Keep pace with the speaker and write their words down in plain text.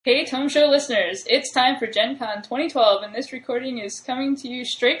Hey Tome Show listeners, it's time for Gen Con 2012 and this recording is coming to you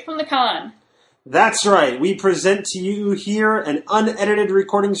straight from the con. That's right, we present to you here an unedited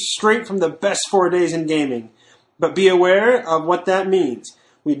recording straight from the best 4 days in gaming. But be aware of what that means.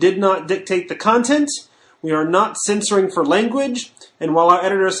 We did not dictate the content, we are not censoring for language, and while our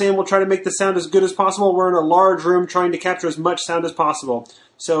editor Sam will try to make the sound as good as possible, we're in a large room trying to capture as much sound as possible.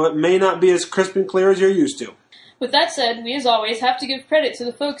 So it may not be as crisp and clear as you're used to. With that said, we as always have to give credit to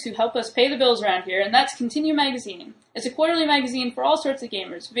the folks who help us pay the bills around here, and that's Continue Magazine. It's a quarterly magazine for all sorts of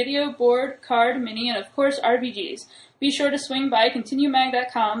gamers, video, board, card, mini, and of course RPGs. Be sure to swing by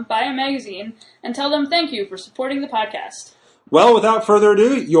ContinueMag.com, buy a magazine, and tell them thank you for supporting the podcast. Well, without further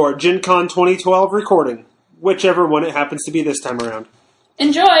ado, your Gen Con 2012 recording, whichever one it happens to be this time around.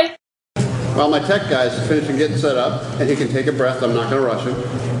 Enjoy! Well, my tech guy's finishing getting set up, and he can take a breath. I'm not going to rush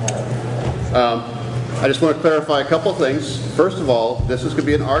him. I just want to clarify a couple things. First of all, this is going to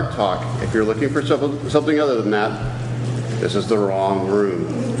be an art talk. If you're looking for something other than that, this is the wrong room.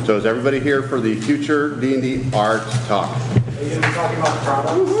 So is everybody here for the future D&D art talk? Are you going to be talking about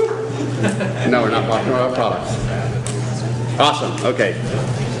products? No, we're not talking about products. Awesome. Okay.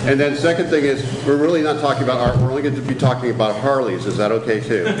 And then second thing is, we're really not talking about art. We're only going to be talking about Harleys. Is that okay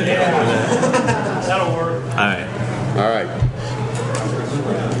too? Yeah. That'll work. All right.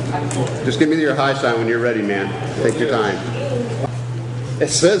 Just give me your high sign when you're ready, man. Take your time. It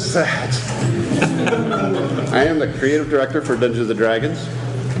says that. I am the creative director for Dungeons & Dragons.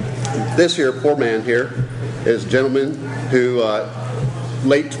 This here, poor man here, is a gentleman who,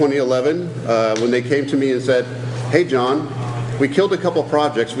 late 2011, when they came to me and said, "Hey, John, we killed a couple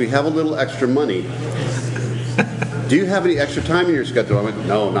projects. We have a little extra money. Do you have any extra time in your schedule?" I went,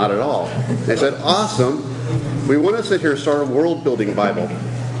 "No, not at all." They said, "Awesome. We want to sit here and start a world-building Bible."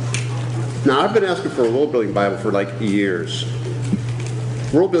 Now, I've been asking for a world-building Bible for like years.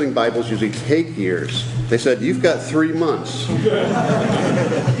 World-building Bibles usually take years. They said, "You've got 3 months."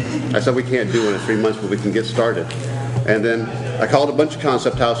 I said, "We can't do it in 3 months, but we can get started." And then I called a bunch of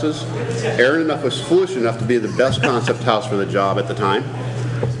concept houses. Aaron was foolish enough to be the best concept house for the job at the time.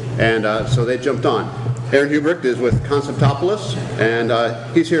 And so they jumped on. Aaron Hubricht is with Conceptopolis, and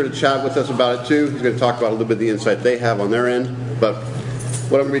he's here to chat with us about it too. He's going to talk about a little bit of the insight they have on their end. But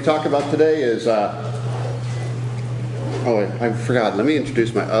what I'm going to be talking about today is, I forgot. Let me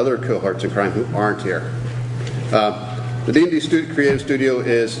introduce my other cohorts in crime who aren't here. The D&D Creative Studio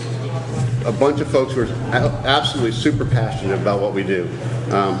is a bunch of folks who are absolutely super passionate about what we do.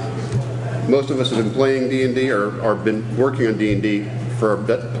 Most of us have been playing D&D or been working on D&D for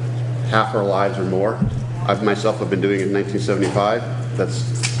half our lives or more. I myself have been doing it in 1975. That's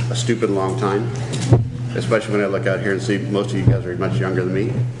a stupid long time, especially when I look out here and see most of you guys are much younger than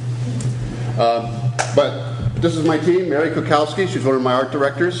me. But this is my team. Mary Kukowski, she's one of my art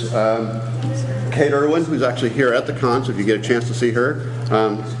directors. Kate Irwin, who's actually here at the con, so if you get a chance to see her,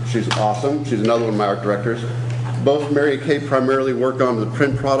 she's awesome. She's another one of my art directors. Both Mary and Kate primarily work on the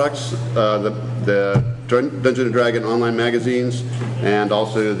print products, the Dungeons & Dragons online magazines, and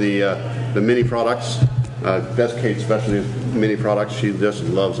also the mini products. That's Kate's specialty is mini products. She just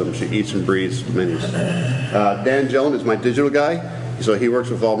loves them. She eats and breathes minis. Dan Gillen is my digital guy. So he works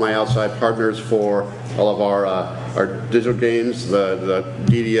with all my outside partners for all of our digital games, the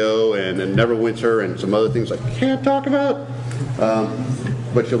DDO and Neverwinter and some other things I can't talk about,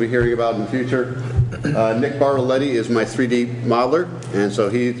 but you'll be hearing about in the future. Nick Bartoletti is my 3D modeler, and so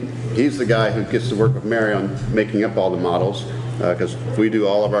he's the guy who gets to work with Mary on making up all the models, because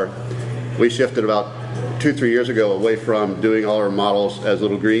we shifted about 2-3 years ago away from doing all our models as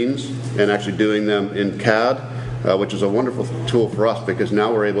little greens and actually doing them in CAD, which is a wonderful tool for us because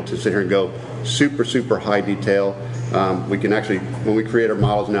now we're able to sit here and go super, super high detail. We can actually, when we create our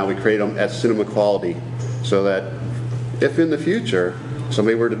models now, we create them at cinema quality so that if in the future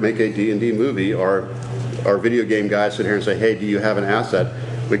somebody were to make a D&D movie or our video game guys sit here and say, "Hey, do you have an asset?"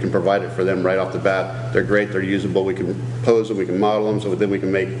 we can provide it for them right off the bat. They're great, they're usable, we can pose them, we can model them, so then we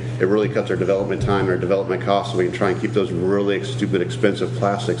can it really cuts our development time and our development costs, so we can try and keep those really stupid expensive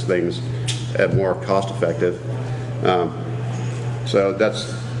plastics things at more cost effective. So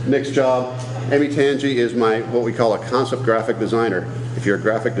that's Nick's job. Amy Tangi is what we call a concept graphic designer. If you're a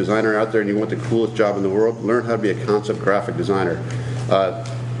graphic designer out there and you want the coolest job in the world, learn how to be a concept graphic designer.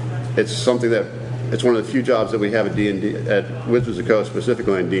 It's something that it's one of the few jobs that we have at D&D, at Wizards of the Coast,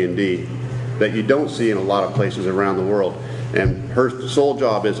 specifically in D&D, that you don't see in a lot of places around the world. And her sole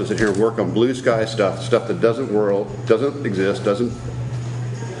job is to sit here and work on blue sky stuff that doesn't exist, doesn't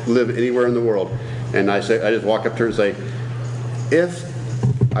live anywhere in the world. And I just walk up to her and say, if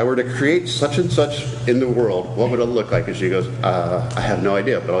I were to create such and such in the world, what would it look like? And she goes, I have no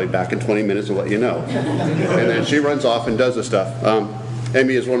idea, but I'll be back in 20 minutes and let you know. And then she runs off and does the stuff.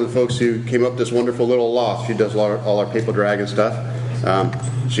 Amy is one of the folks who came up with this wonderful little loft. She does all our Paper Dragon stuff.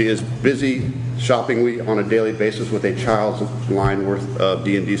 She is busy shopping on a daily basis with a child's line worth of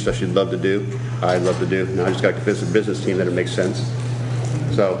D&D stuff she'd love to do. I'd love to do. Now I just got to convince the business team that it makes sense.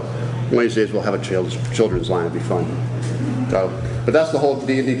 So one of these days we'll have a children's line. It'll be fun. But that's the whole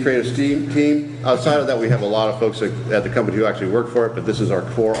D&D creative team. Outside of that, we have a lot of folks at the company who actually work for it, but this is our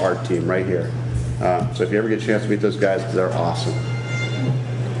core art team right here. So if you ever get a chance to meet those guys, they're awesome.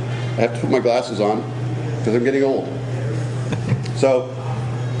 I have to put my glasses on because I'm getting old. So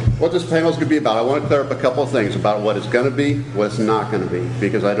what this panel is going to be about, I want to clear up a couple of things about what it's going to be, what it's not going to be,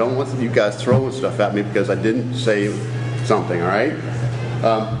 because I don't want you guys throwing stuff at me because I didn't say something, all right?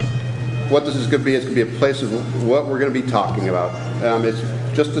 What this is going to be, it's going to be a place of what we're going to be talking about. It's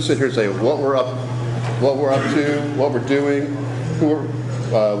just to sit here and say what we're up to, what we're doing,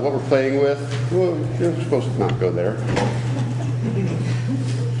 what we're playing with. Well, you're supposed to not go there.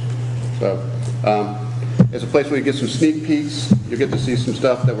 So it's a place where you get some sneak peeks. You get to see some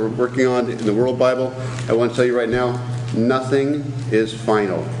stuff that we're working on in the World Bible. I want to tell you right now, nothing is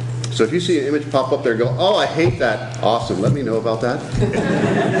final. So if you see an image pop up there and go, oh, I hate that. Awesome. Let me know about that.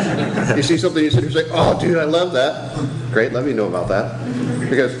 You see something, you sit here and say, oh, dude, I love that. Great. Let me know about that.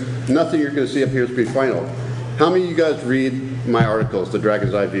 Because nothing you're going to see up here is going to be final. How many of you guys read my articles, The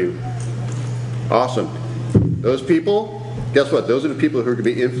Dragon's Eye View? Awesome. Those people, guess what? Those are the people who are going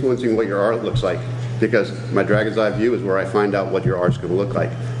to be influencing what your art looks like. Because my Dragon's Eye View is where I find out what your art's going to look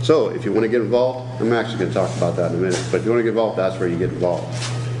like. So if you want to get involved, I'm actually going to talk about that in a minute. But if you want to get involved, that's where you get involved.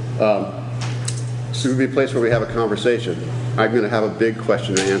 So it would be a place where we have a conversation. I'm going to have a big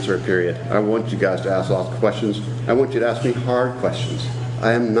question and answer period. I want you guys to ask lots of questions. I want you to ask me hard questions.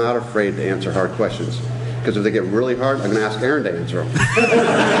 I am not afraid to answer hard questions. Because if they get really hard, I'm going to ask Aaron to answer them.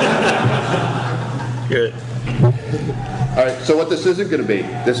 Good. All right, so what this isn't going to be,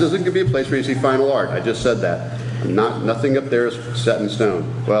 this isn't going to be a place where you see final art. I just said that. Nothing up there is set in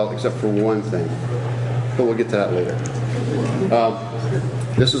stone. Well, except for one thing. But we'll get to that later.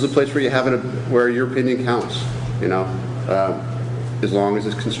 This is a place where where your opinion counts, as long as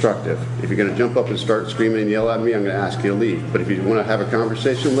it's constructive. If you're going to jump up and start screaming and yell at me, I'm going to ask you to leave. But if you want to have a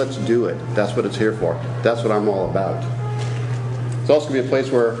conversation, let's do it. That's what it's here for. That's what I'm all about. It's also going to be a place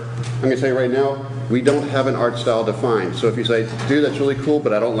where, I'm going to tell you right now, we don't have an art style defined. So if you say, dude, that's really cool,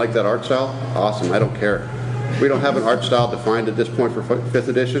 but I don't like that art style, awesome, I don't care. We don't have an art style defined at this point for 5th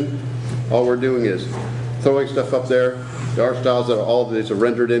edition. All we're doing is throwing stuff up there. The art styles that all of these are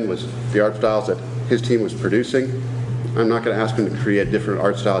rendered in was the art styles that his team was producing. I'm not going to ask him to create a different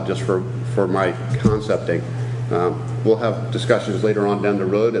art style just for my concepting. We'll have discussions later on down the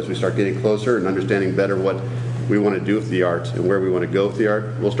road as we start getting closer and understanding better what we want to do with the art and where we want to go with the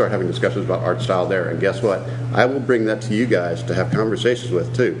art. We'll start having discussions about art style there. And guess what? I will bring that to you guys to have conversations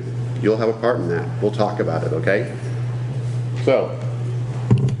with too. You'll have a part in that. We'll talk about it, okay? So,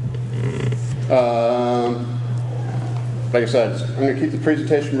 like I said, I'm going to keep the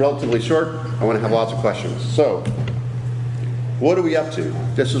presentation relatively short. I want to have lots of questions. So, what are we up to?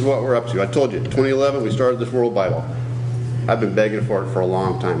 This is what we're up to. I told you, 2011, we started this World Bible. I've been begging for it for a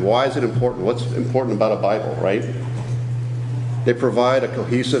long time. Why is it important? What's important about a Bible, right? They provide a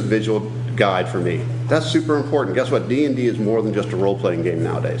cohesive visual guide for me. That's super important. Guess what? D&D is more than just a role-playing game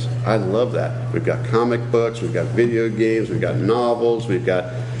nowadays. I love that. We've got comic books, we've got video games, we've got novels, we've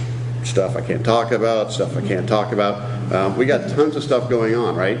got stuff I can't talk about, stuff I can't talk about. We got tons of stuff going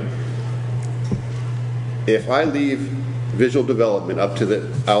on, right? If I leave visual development up to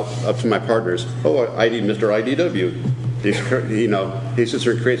my partners, I need Mr. IDW. He sits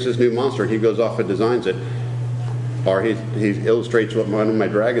there and creates this new monster, and he goes off and designs it, or he illustrates what one of my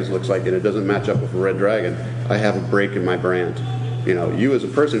dragons looks like, and it doesn't match up with a red dragon. I have a break in my brand. You as a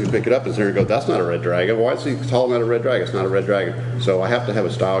person who pick it up and sit there and go, that's not a red dragon. Why is he calling that a red dragon? It's not a red dragon. So I have to have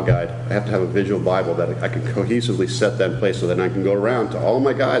a style guide. I have to have a visual Bible that I can cohesively set that in place so that I can go around to all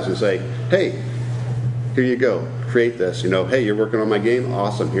my guys and say, hey, here you go. Create this. Hey, you're working on my game?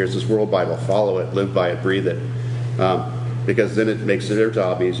 Awesome. Here's this World Bible. Follow it. Live by it. Breathe it. Because then it makes their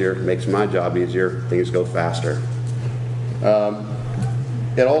job easier. It makes my job easier. Things go faster. One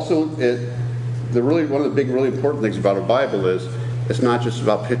of the big, really important things about a Bible is it's not just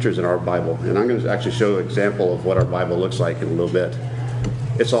about pictures in our Bible. And I'm going to actually show an example of what our Bible looks like in a little bit.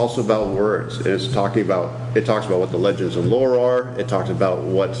 It's also about words. And it talks about what the legends and lore are. It talks about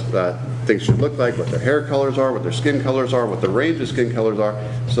what things should look like, what their hair colors are, what their skin colors are, what the range of skin colors are,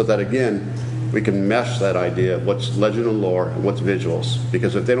 so that, again, we can mesh that idea of what's legend and lore and what's visuals.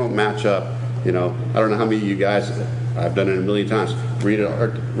 Because if they don't match up, I don't know how many of you guys, I've done it a million times, read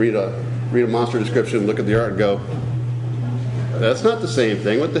a monster description, look at the art and go, that's not the same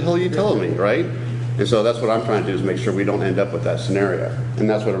thing. What the hell are you telling me, right? And so that's what I'm trying to do, is make sure we don't end up with that scenario. And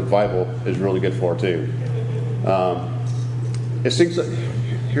that's what a revival is really good for, too. It syncs up,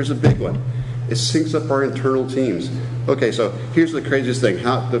 here's a big one. It syncs up our internal teams. Okay, so here's the craziest thing.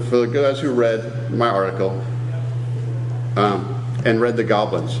 For the guys who read my article and read the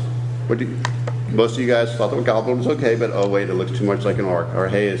goblins, most of you guys thought the goblin was okay, but oh wait, it looks too much like an orc, or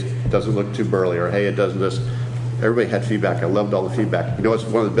hey, it doesn't look too burly, or hey, it does this. Everybody had feedback. I loved all the feedback. You know what's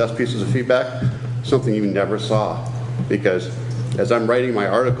one of the best pieces of feedback? Something you never saw. Because as I'm writing my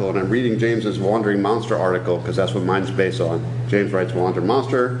article, and I'm reading James's Wandering Monster article, because that's what mine's based on. James writes Wandering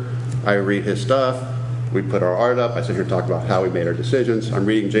Monster. I read his stuff. We put our art up. I sit here and talk about how we made our decisions. I'm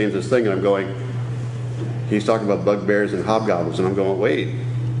reading James's thing, and I'm going, he's talking about bugbears and hobgoblins, and I'm going, wait,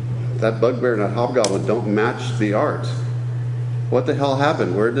 that bugbear and that hobgoblin don't match the art. What the hell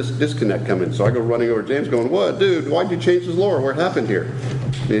happened? Where did this disconnect come in? So I go running over to James going, what, dude, why'd you change his lore? What happened here?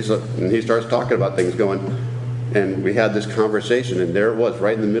 And he starts talking about things going, and we had this conversation, and there it was,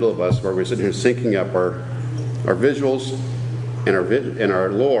 right in the middle of us, where we're sitting here syncing up our visuals and our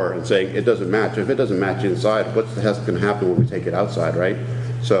lore and saying it doesn't match. If it doesn't match inside, what the hell's going to happen when we take it outside, right?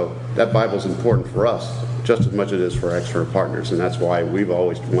 So that Bible's important for us just as much as it is for our external partners, and that's why I've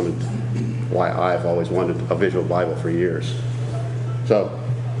always wanted a visual Bible for years. So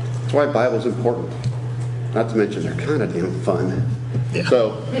that's why Bible's important. Not to mention they're kind of damn fun. Yeah.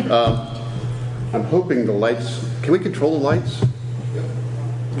 So I'm hoping the lights. Can we control the lights?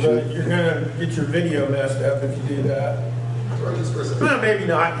 You're gonna get your video messed up if you do that. Well, maybe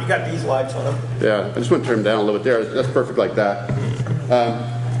not. You got these lights on them. Yeah, I just want to turn them down a little bit there. That's perfect like that.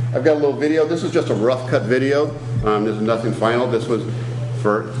 I've got a little video. This is just a rough cut video. This is nothing final. This was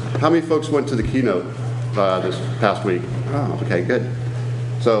for, how many folks went to the keynote this past week? Oh, okay, good.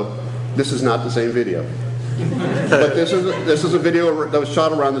 So this is not the same video. But this is a video that was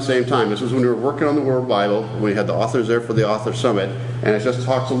shot around the same time. This was when we were working on the World Bible. We had the authors there for the Author Summit, and it just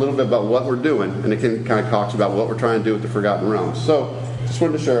talks a little bit about what we're doing, and it kind of talks about what we're trying to do with the Forgotten Realms. So just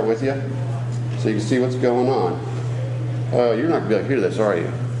wanted to share it with you so you can see what's going on. You're not going to be able to hear this, are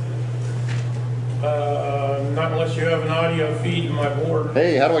you? Not unless you have an audio feed to my board.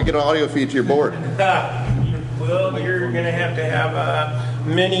 Hey, how do I get an audio feed to your board? Well, you're going to have a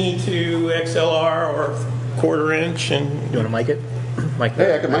mini to XLR or quarter inch, and you want to mic it? Mic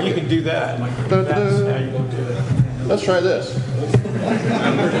hey, I can mic you it. can do that. That's how you do it. Let's try this.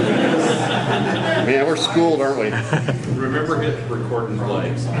 Man, we're schooled, aren't we? Remember, hit record and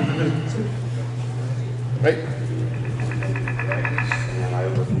play. Right. And I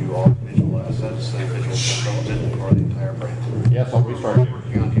overview all visual assets and visual development for the entire brand. Yes, I'll be starting. What we're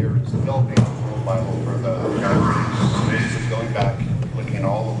working on here is developing a World Bible for the guidelines. Basically going back, looking at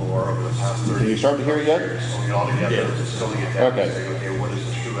all the lore over the past 30 years. Can you start to hear it yet? Pulling it all together, distilling it down, Okay. and saying, okay, what is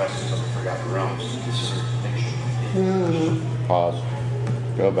the true essence of the Forgotten Realms? Pause.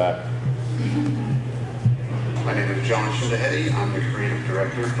 Go back. My name is John Shindahedi. I'm the creative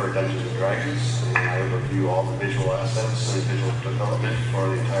director for Dungeons & Dragons, and I overview all the visual assets and visual development for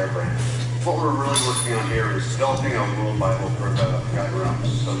the entire brand. What we're really working on here is developing a World Bible for the Forgotten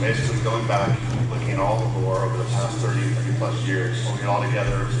Realms. So basically going back, looking at all the lore over the past 30 plus years, pulling it all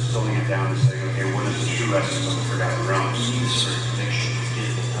together, distilling it down, and saying, okay, what is the true essence of the Forgotten Realms?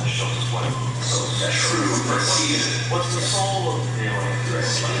 True perceived. What's the soul of the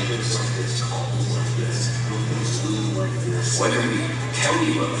Whether we tell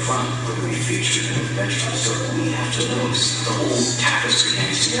you up front, whether we feature an adventure, so we have to know the whole tapestry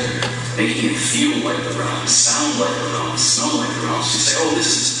hangs together, making it feel like the realms, sound like the realms, smell like the realms. You say, oh,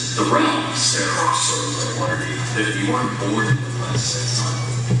 this is the realms. They're crossroads. Like whatever. If you weren't bored with us, it's not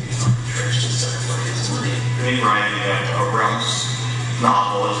trash to sacrifice money. I mean, writing a realms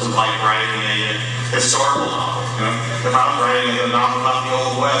novel isn't like writing a historical novel. You know? If I was writing a novel about the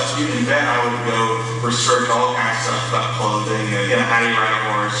Old West, you can bet I would go research all kinds of stuff about clothing and how do you ride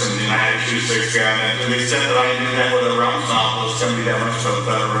a horse and how to choose a gun. And to the extent that I can do that with a realms novel, it's going to be that much of a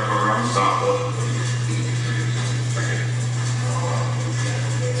better of a realms novel.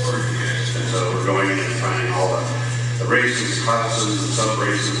 And so we're going in and trying all the races, classes, and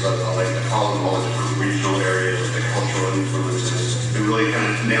sub-races, I like to call them, all the different regional areas, the cultural influences, and really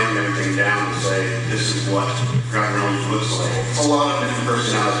kind of nailing everything down to say, this is what Forgotten Realms looks like. It's a lot of different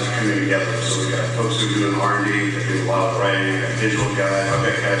personalities coming together. So we've got folks who do an R&D, that do a lot of writing, a visual guy, I've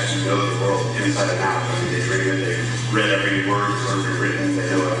got guys who know the world inside and out. I mean, they dream it, they've read every word that's ever been written, they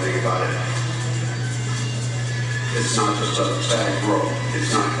know everything about it. It's not just a static world.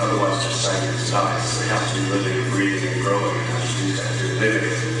 It's not otherwise just stagnant size. They have to be living and breathing and growing, and that's what these guys do. They make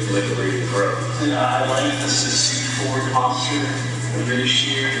it live, breathe, and grow. I like the suit forward posture, the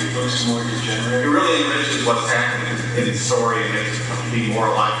British here, it looks more degenerate. It really enriches what's happening in the story and makes it be more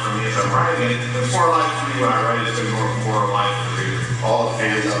alive for me as I'm writing it. It's more alive for me when I write it, it's been more alive for the reader. All the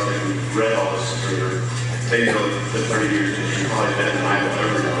fans out there who read all this history, they know the 30 years history probably better than I will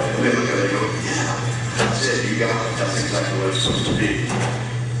ever know. And they look at it and go, yeah, that's it, you got it. That's exactly what it's supposed to be.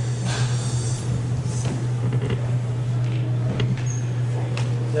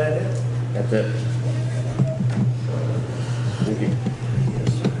 Is that it? That's it. Thank you.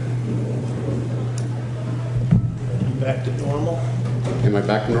 Back to normal? Am I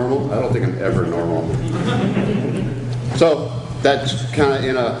back to normal? I don't think I'm ever normal. So that's kind of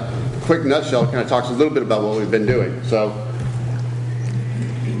in a quick nutshell, kind of talks a little bit about what we've been doing. So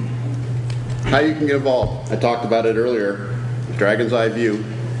how you can get involved. I talked about it earlier, Dragon's Eye View.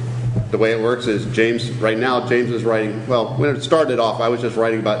 The way it works is James is writing, well, when it started off, I was just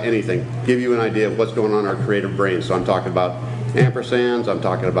writing about anything, give you an idea of what's going on in our creative brain. So I'm talking about ampersands, I'm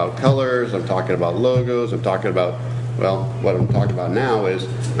talking about colors, I'm talking about logos, I'm talking about, well, what I'm talking about now is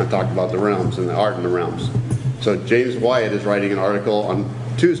I'm talking about the realms and the art in the realms. So James Wyatt is writing an article on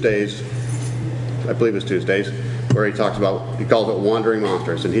Tuesdays, I believe it's Tuesdays, where he calls it Wandering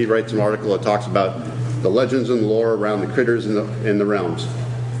Monsters, and he writes an article that talks about the legends and lore around the critters in the realms.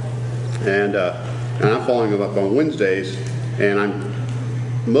 And I'm following him up on Wednesdays, and I'm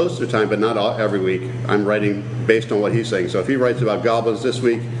most of the time, but not every week, I'm writing based on what he's saying. So if he writes about goblins this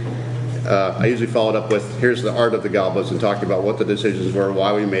week, I usually follow it up with, here's the art of the goblins, and talking about what the decisions were,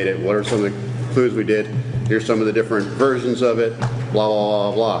 why we made it, what are some of the clues we did, here's some of the different versions of it, blah,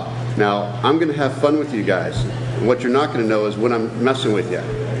 blah, blah, blah. Now, I'm going to have fun with you guys. And what you're not going to know is when I'm messing with you.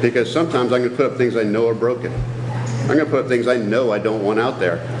 Because sometimes I'm going to put up things I know are broken. I'm going to put up things I know I don't want out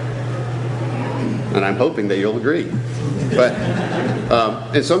there. And I'm hoping that you'll agree. But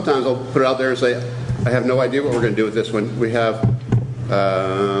and sometimes I'll put it out there and say, I have no idea what we're going to do with this one. We're going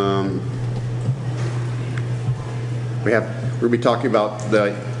to be talking about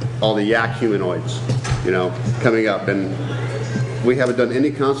all the yak humanoids, coming up, and we haven't done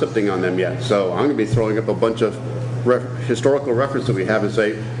any concepting on them yet. So I'm going to be throwing up a bunch of historical reference that we have and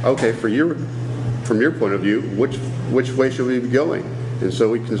say, okay, from your point of view, which way should we be going? And so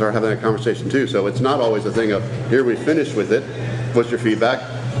we can start having that conversation too. So it's not always a thing of, here we finished with it, what's your feedback?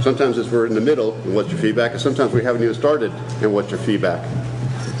 Sometimes it's we're in the middle, and what's your feedback? And sometimes we haven't even started, and what's your feedback?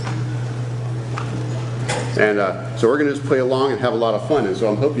 And so we're going to just play along and have a lot of fun. And so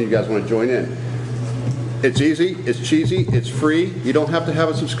I'm hoping you guys want to join in. It's easy, it's cheesy, it's free. You don't have to have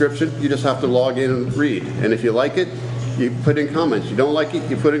a subscription. You just have to log in and read. And if you like it, you put in comments. You don't like it,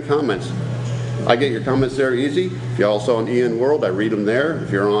 you put in comments. I get your comments there easy. If you're also on EN World, I read them there.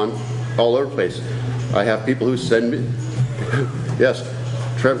 If you're on all over the place, I have people who send me. Yes,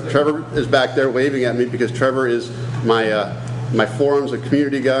 Trevor is back there waving at me because Trevor is my forums and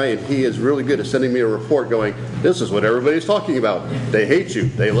community guy, and he is really good at sending me a report going, this is what everybody's talking about. They hate you.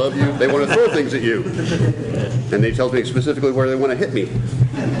 They love you. They want to throw things at you. And they tell me specifically where they want to hit me.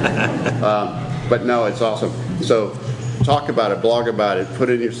 But no, it's awesome. So talk about it, blog about it, put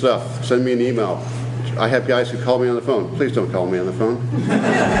in your stuff, send me an email. I have guys who call me on the phone. Please don't call me on the phone.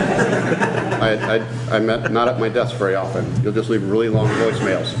 I'm not at my desk very often. You'll just leave really long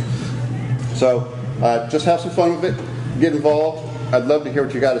voicemails. So just have some fun with it. Get involved. I'd love to hear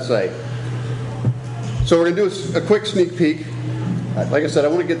what you got to say. So we're going to do a quick sneak peek. Like I said, I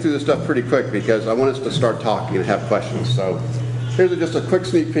want to get through this stuff pretty quick because I want us to start talking and have questions. So here's just a quick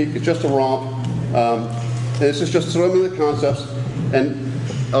sneak peek. It's just a romp. And this is just some of the concepts. And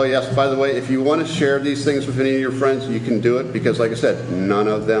oh yes, by the way, if you want to share these things with any of your friends, you can do it because, like I said, none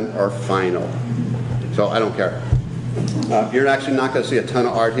of them are final. So I don't care. You're actually not going to see a ton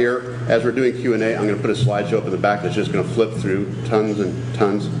of art here. As we're doing Q&A, I'm going to put a slideshow up in the back that's just going to flip through tons and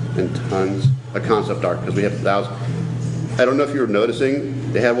tons and tons of concept art because we have thousands. I don't know if you were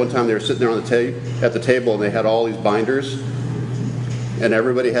noticing, they had one time they were sitting there on at the table and they had all these binders, and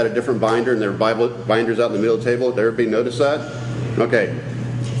everybody had a different binder, and there were binders out in the middle of the table. Did everybody notice that? Okay.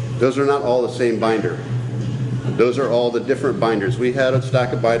 Those are not all the same binder. Those are all the different binders. We had a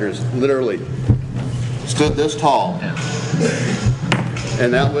stack of binders, literally stood this tall.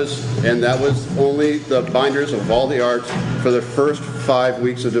 And that was only the binders of all the art for the first 5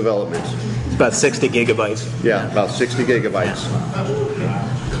 weeks of development. It's about 60 gigabytes. Yeah, about 60 gigabytes.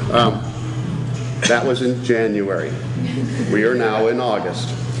 That was in January. We are now in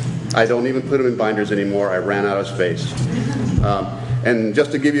August. I don't even put them in binders anymore. I ran out of space. And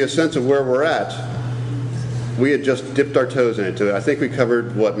just to give you a sense of where we're at, we had just dipped our toes into it. I think we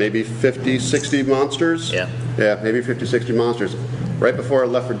covered, maybe 50, 60 monsters? Yeah. Yeah, maybe 50, 60 monsters. Right before I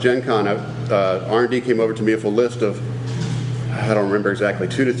left for Gen Con, R&D came over to me with a list of, I don't remember exactly,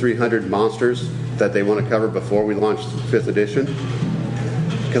 200 to 300 monsters that they want to cover before we launch 5th edition.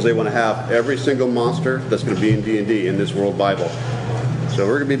 Because they want to have every single monster that's going to be in D&D in this World Bible. So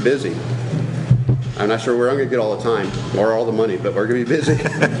we're going to be busy. I'm not sure where I'm going to get all the time or all the money, but we're going to be busy.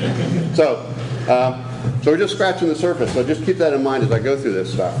 So we're just scratching the surface. So just keep that in mind as I go through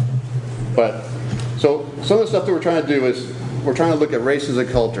this stuff. But so some of the stuff that we're trying to do is we're trying to look at races and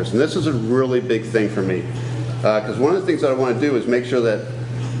cultures, and this is a really big thing for me because one of the things that I want to do is make sure that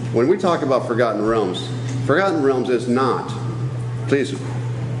when we talk about Forgotten Realms is not. Please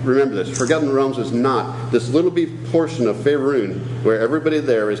remember this. Forgotten Realms is not this little bitty portion of Faerun where everybody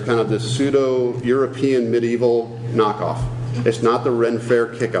there is kind of this pseudo-European medieval knockoff. It's not the Ren Fair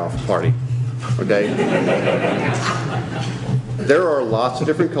kickoff party. Okay? There are lots of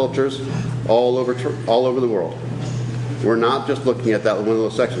different cultures all over the world. We're not just looking at that one of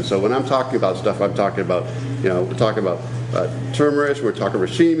those sections. So when I'm talking about stuff, I'm talking about, we're talking about Turmerish, we're talking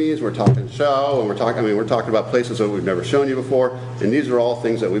Rashimis, we're talking Shao, and we're talking about places that we've never shown you before. And these are all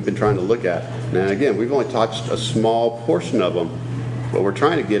things that we've been trying to look at. And again, we've only touched a small portion of them, but we're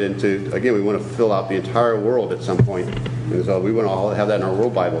trying to get into, again, we want to fill out the entire world at some point. And so we want to all have that in our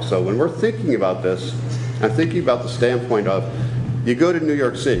World Bible. So when we're thinking about this, I'm thinking about the standpoint of, you go to New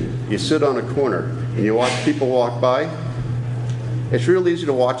York City, you sit on a corner, and you watch people walk by. It's real easy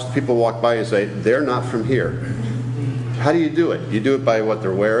to watch people walk by and say, they're not from here. How do you do it? You do it by what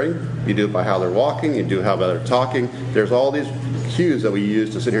they're wearing. You do it by how they're walking. You do it how they're talking. There's all these cues that we use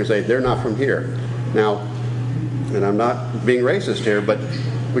to sit here and say, they're not from here. Now, and I'm not being racist here, but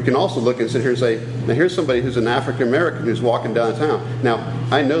we can also look and sit here and say, now here's somebody who's an African American who's walking downtown. Now,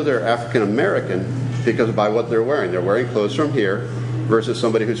 I know they're African American because by what they're wearing. They're wearing clothes from here versus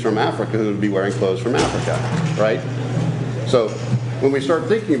somebody who's from Africa who would be wearing clothes from Africa, right? So when we start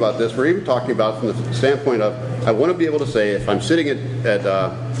thinking about this, we're even talking about from the standpoint of, I want to be able to say, if I'm sitting at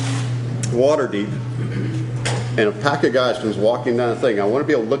Waterdeep and a pack of guys comes walking down the thing, I want to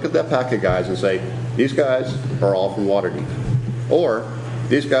be able to look at that pack of guys and say, these guys are all from Waterdeep. Or,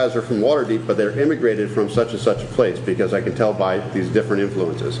 these guys are from Waterdeep, but they're immigrated from such and such a place because I can tell by these different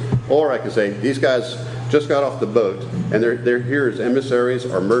influences. Or I can say, these guys just got off the boat and they're here as emissaries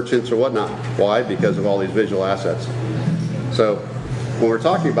or merchants or whatnot. Why? Because of all these visual assets. So when we're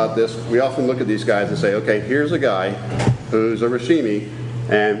talking about this, we often look at these guys and say, okay, here's a guy who's a Rashimi,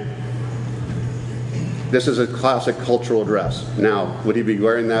 and this is a classic cultural dress. Now, would he be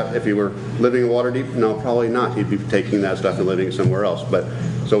wearing that if he were living in Waterdeep? No, probably not. He'd be taking that stuff and living somewhere else. But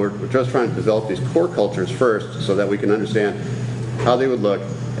so we're just trying to develop these core cultures first so that we can understand how they would look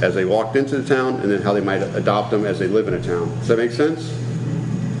as they walked into the town and then how they might adopt them as they live in a town. Does that make sense?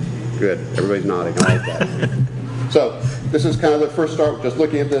 Good. Everybody's nodding. I like that. So this is kind of the first start, just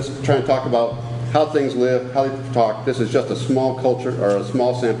looking at this, trying to talk about how things live, how they talk. This is just a small culture or a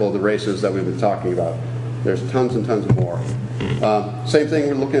small sample of the races that we've been talking about. There's tons and tons more. Same thing,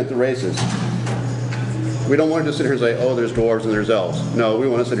 we're looking at the races. We don't want to just sit here and say, oh, there's dwarves and there's elves. No, we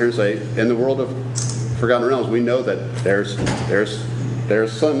want to sit here and say, in the world of Forgotten Realms, we know that there's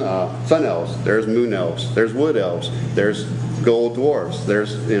sun elves, there's moon elves, there's wood elves, there's gold dwarves,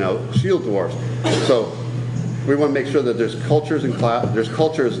 there's shield dwarves. So we want to make sure that there's cultures and there's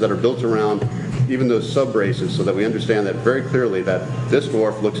cultures that are built around even those sub-races so that we understand that very clearly that this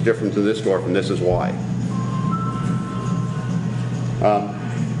dwarf looks different to this dwarf and this is why.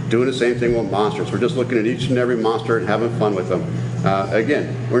 Doing the same thing with monsters. We're just looking at each and every monster and having fun with them.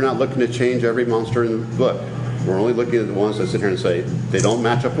 Again, we're not looking to change every monster in the book. We're only looking at the ones that sit here and say, they don't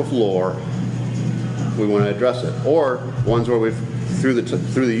match up with lore, we want to address it. Or ones where we've, through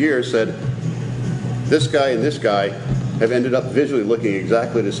the years, said, this guy and this guy have ended up visually looking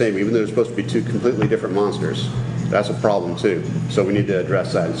exactly the same, even though they're supposed to be two completely different monsters. That's a problem too. So we need to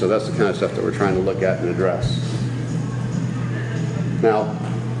address that. And so that's the kind of stuff that we're trying to look at and address. Now,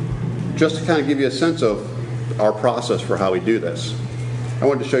 just to kind of give you a sense of our process for how we do this, I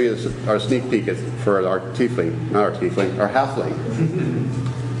wanted to show you our sneak peek for our tiefling, not our tiefling, our halfling.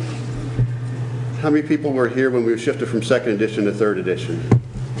 How many people were here when we shifted from 2nd edition to 3rd edition?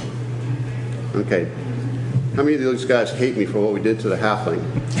 Okay. How many of those guys hate me for what we did to the halfling?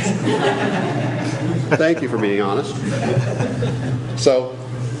 Thank you for being honest. So,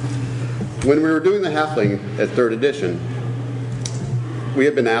 when we were doing the halfling at 3rd edition, we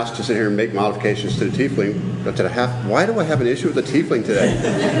had been asked to sit here and make modifications to the tiefling, but to the why do I have an issue with the tiefling today?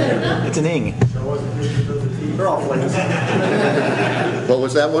 It's an ing. What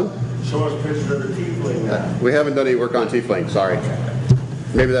was that one? Show us pictures of the tiefling now. We haven't done any work on tiefling, sorry.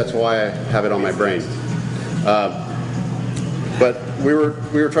 Maybe that's why I have it on my brain. But we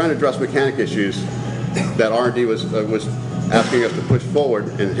were trying to address mechanic issues that R&D was asking us to push forward,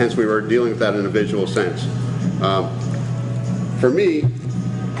 and hence we were dealing with that in a visual sense. For me,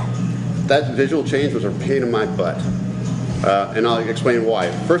 that visual change was a pain in my butt. And I'll explain why.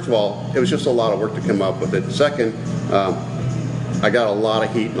 First of all, it was just a lot of work to come up with it. Second, I got a lot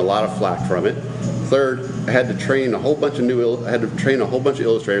of heat and a lot of flack from it. Third, I had to train a whole bunch of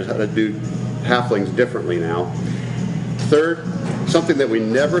illustrators how to do halflings differently now. Third, something that we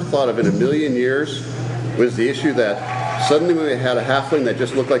never thought of in a million years was the issue that suddenly when we had a halfling that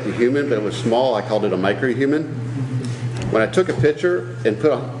just looked like a human, but it was small, I called it a micro-human. When I took a picture and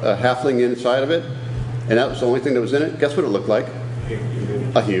put a halfling inside of it, and that was the only thing that was in it, guess what it looked like?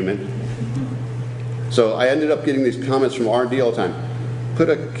 A human. So I ended up getting these comments from R&D all the time. Put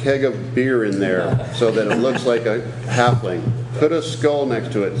a keg of beer in there so that it looks like a halfling. Put a skull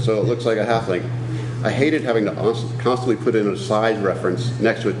next to it so it looks like a halfling. I hated having to constantly put in a size reference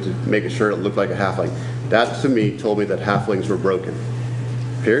next to it to make sure it looked like a halfling. That, to me, told me that halflings were broken.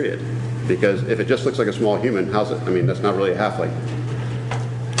 Period. Because if it just looks like a small human, how's it? I mean, that's not really a halfling.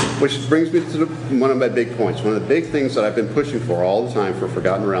 Which brings me to one of my big points. One of the big things that I've been pushing for all the time for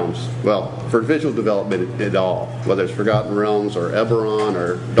Forgotten Realms, well, for visual development at all, whether it's Forgotten Realms or Eberron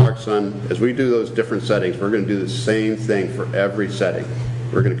or Dark Sun, as we do those different settings, we're going to do the same thing for every setting.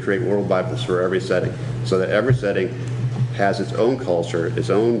 We're going to create world Bibles for every setting, so that every setting has its own culture,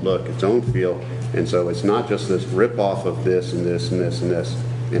 its own look, its own feel, and so it's not just this rip-off of this and this and this and this.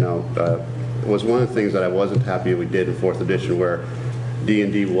 You know, it was one of the things that I wasn't happy we did in 4th edition, where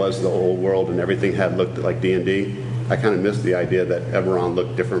D&D was the old world and everything had looked like D&D. I kind of missed the idea that Eberron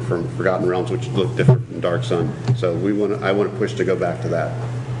looked different from Forgotten Realms, which looked different from Dark Sun. So I want to push to go back to that.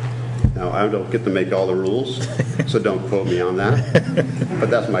 Now, I don't get to make all the rules, so don't quote me on that. But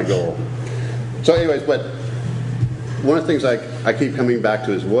that's my goal. So anyways, but one of the things I keep coming back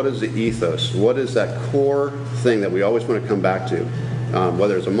to is, what is the ethos? What is that core thing that we always want to come back to?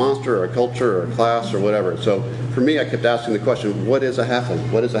 Whether it's a monster or a culture or a class or whatever. So for me, I kept asking the question, what is a halfling?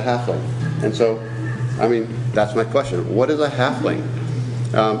 What is a halfling? And so, I mean, that's my question. What is a halfling?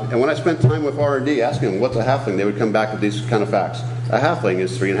 And when I spent time with R&D asking them, what's a halfling? They would come back with these kind of facts. A halfling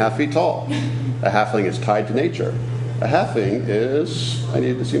is 3.5 feet tall. A halfling is tied to nature. A halfling is, I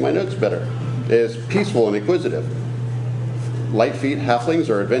need to see my notes better, is peaceful and inquisitive. Light feet halflings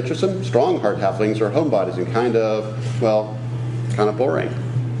are adventuresome. Strong heart halflings are homebodies and kind of boring.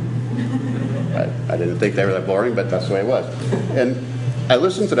 I didn't think they were that boring, but that's the way it was. And I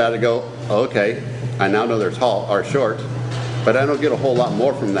listened to that and go, okay, I now know they're tall or short, but I don't get a whole lot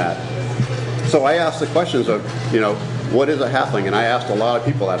more from that. So I asked the questions of, what is a halfling? And I asked a lot of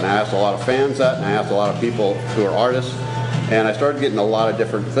people that, and I asked a lot of fans that, and I asked a lot of people who are artists, and I started getting a lot of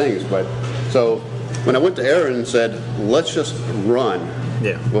different things. But so when I went to Aaron and said, let's just run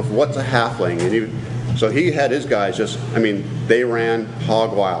with what's a halfling, and so he had his guys they ran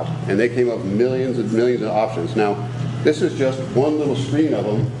hog wild, and they came up with millions and millions of options. Now, this is just one little screen of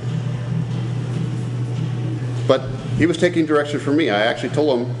them, but he was taking direction from me. I actually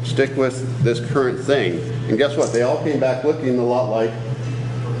told him, stick with this current thing. And guess what? They all came back looking a lot like,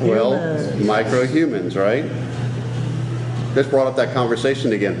 micro-humans, right? This brought up that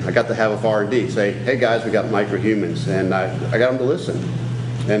conversation again. I got to have with R&D, say, hey guys, we got micro-humans. And I got them to listen.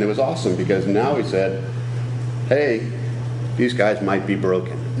 And it was awesome, because now he said, hey, these guys might be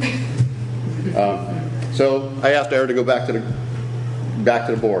broken. So I asked Aaron to go back to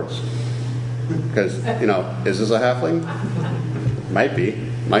the boards. Because, is this a halfling? Might be,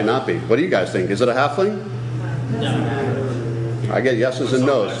 might not be. What do you guys think? Is it a halfling? No. I get yeses and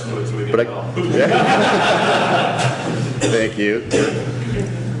no's. But Thank you.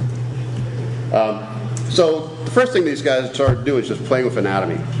 So the first thing these guys started doing is just playing with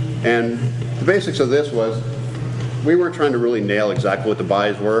anatomy. And the basics of this was, we weren't trying to really nail exactly what the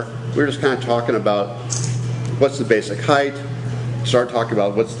bodies were. We were just kind of talking about what's the basic height, start talking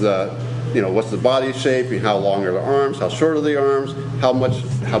about what's the body shape, how long are the arms, how short are the arms,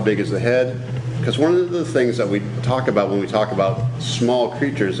 how big is the head. Because one of the things that we talk about when we talk about small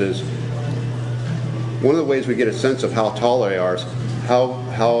creatures is, one of the ways we get a sense of how tall they are is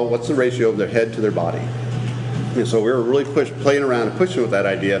what's the ratio of their head to their body. And so we were really playing around and pushing with that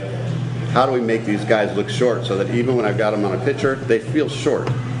idea. How do we make these guys look short so that even when I've got them on a picture, they feel short?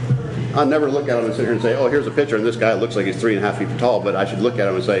 I'll never look at them and sit here and say, oh, here's a picture and this guy looks like he's 3.5 feet tall, but I should look at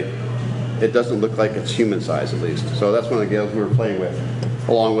him and say, it doesn't look like it's human size, at least. So that's one of the games we were playing with,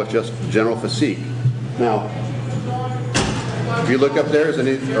 along with just general physique. Now, If you look up there, are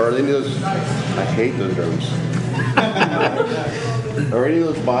any of those? I hate those drones. Are any of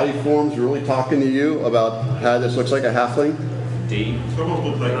those body forms really talking to you about how this looks like a halfling? D. Almost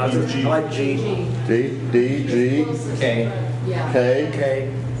look like I like G. D, G, K. K,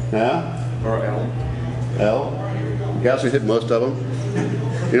 Okay. yeah, Or L. L. You guys would hit most of them.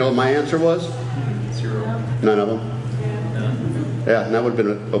 You know what my answer was? 0. None of them. Yeah, and that would have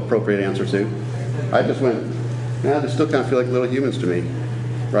been an appropriate answer too. I just went, yeah, they still kind of feel like little humans to me,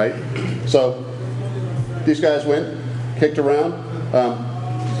 right? So these guys went, kicked around.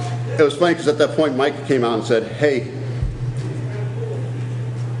 It was funny because at that point Mike came out and said, hey,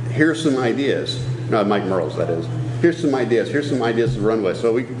 here's some ideas. No, Mike Merles, that is. Here's some ideas to run with.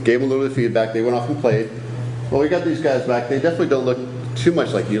 So we gave them a little bit of feedback. They went off and played. Well, we got these guys back. They definitely don't look too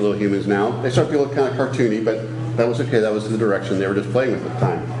much like you little humans now. They start to look kind of cartoony, but that was okay. That was the direction they were just playing with at the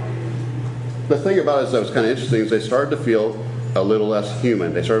time. The thing about it that was kind of interesting is they started to feel a little less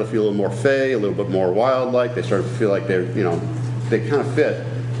human. They started to feel a little more fey, a little bit more wild-like. They started to feel like they kind of fit.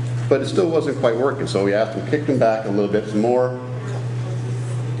 But it still wasn't quite working. So we asked them, kicked them back a little bit some more.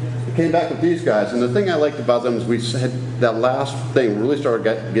 We came back with these guys. And the thing I liked about them is we said that last thing really started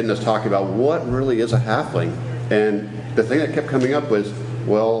getting us talking about what really is a halfling. And the thing that kept coming up was,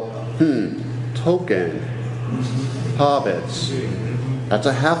 well, Tolkien, hobbits. That's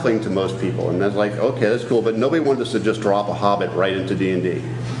a halfling to most people. And that's like, okay, that's cool. But nobody wanted us to just drop a hobbit right into D&D.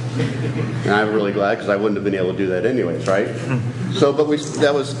 And I'm really glad because I wouldn't have been able to do that anyways, right? So, but it was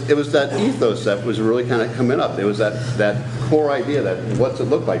that ethos that was really kind of coming up. It was that core idea that what's it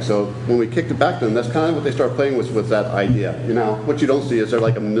look like. So when we kicked it back to them, that's kind of what they started playing with that idea. You know, what you don't see is there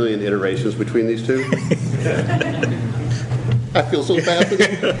like a million iterations between these two. I feel so bad for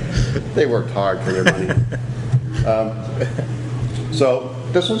them. They worked hard for their money. So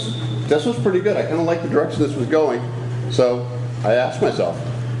this was pretty good. I kind of liked the direction this was going. So I asked myself,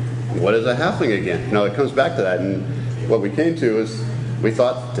 what is a halfling again? You know, it comes back to that. And what we came to is we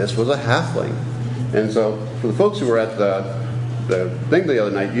thought this was a halfling. And so for the folks who were at the thing the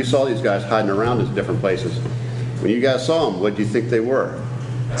other night, you saw these guys hiding around in different places. When you guys saw them, what do you think they were?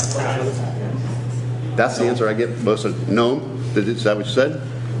 That's the answer I get most of. Gnome? Is that what you said?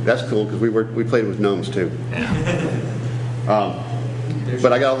 That's cool because we played with gnomes too.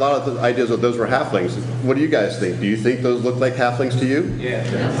 But I got a lot of ideas that those were halflings. What do you guys think? Do you think those look like halflings to you? Yeah.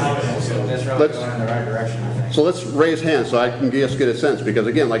 That's really going in the right direction, I think. So let's raise hands so I can just get a sense. Because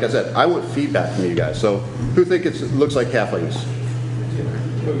again, like I said, I want feedback from you guys. So who think it looks like halflings?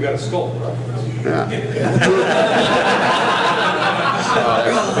 We got a skull, right? Yeah.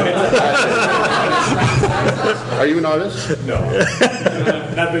 Are you an artist? No.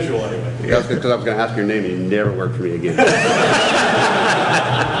 Not visual anyway. That's because I was going to ask your name and you never worked for me again.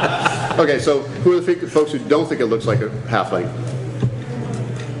 Okay, so who are the folks who don't think it looks like a halfling?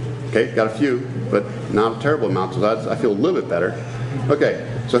 Okay, got a few, but not a terrible amount, so I feel a little bit better. Okay,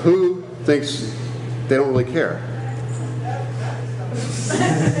 so who thinks they don't really care?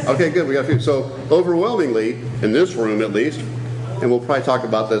 Okay, good, we got a few. So overwhelmingly, in this room at least, and we'll probably talk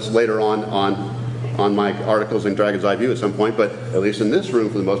about this later on my articles in Dragon's Eye View at some point, but at least in this room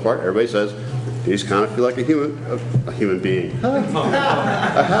for the most part, everybody says, these kind of feel like a human being.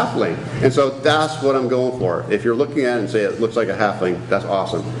 A halfling. And so that's what I'm going for. If you're looking at it and say it looks like a halfling, that's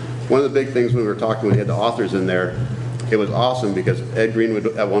awesome. One of the big things when we were talking, when we had the authors in there, it was awesome because Ed Greenwood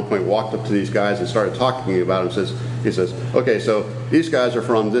at one point walked up to these guys and started talking about them. He says, okay, so these guys are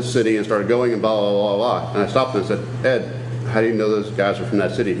from this city, and started going and blah, blah, blah, blah. And I stopped him and said, Ed, how do you know those guys are from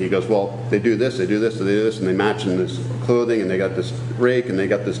that city? He goes, well, they do this, they do this, they do this, and they match in this clothing, and they got this rake, and they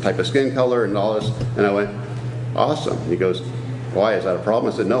got this type of skin color, and all this. And I went, awesome. He goes, why, is that a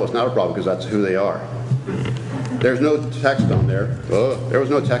problem? I said, no, it's not a problem, because that's who they are. There's no text on there. Oh, there was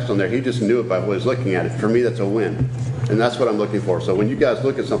no text on there. He just knew it by what he was looking at it. For me, that's a win. And that's what I'm looking for. So when you guys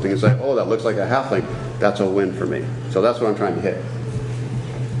look at something and say, oh, that looks like a halfling, that's a win for me. So that's what I'm trying to hit.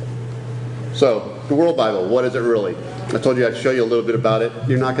 So, the World Bible, what is it really? I told you I'd show you a little bit about it.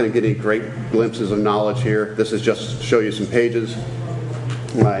 You're not going to get any great glimpses of knowledge here. This is just to show you some pages.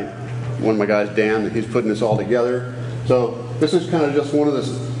 One of my guys, Dan, he's putting this all together. So this is kind of just one of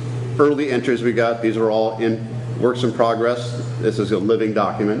the early entries we got. These are all in works in progress. This is a living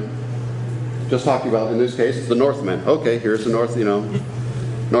document. Just talking about, in this case, the Northmen. Okay, here's the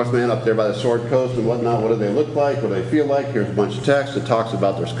Northmen up there by the Sword Coast and whatnot. What do they look like? What do they feel like? Here's a bunch of text. It talks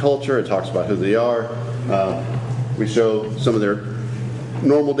about their culture. It talks about who they are. We show some of their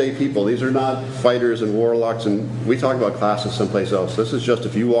normal day people. These are not fighters and warlocks, and we talk about classes someplace else. This is just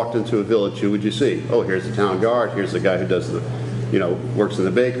if you walked into a village, who would you see? Oh, here's the town guard. Here's the guy who does the, works in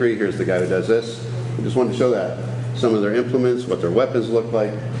the bakery. Here's the guy who does this. We just wanted to show that. some of their implements, what their weapons look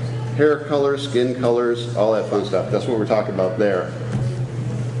like, hair colors, skin colors, all that fun stuff. That's what we're talking about there.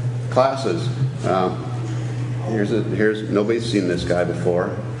 Classes. Here's nobody's seen this guy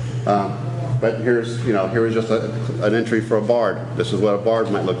before, but here's just an entry for a bard. This is what a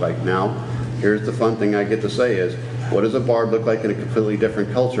bard might look like. Now, here's the fun thing I get to say is, what does a bard look like in a completely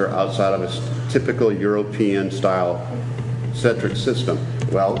different culture outside of a typical European style centric system?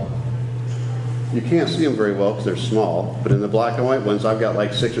 Well, you can't see them very well because they're small, but in the black and white ones, I've got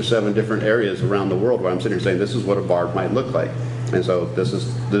like 6 or 7 different areas around the world where I'm sitting here saying, this is what a bard might look like. And so this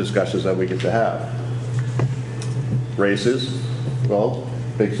is the discussions that we get to have. Races, well,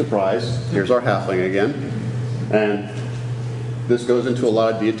 big surprise. Here's our halfling again. And this goes into a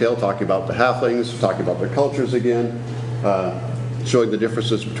lot of detail, talking about the halflings, talking about their cultures again, showing the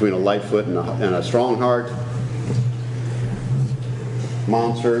differences between a Lightfoot and a Strongheart.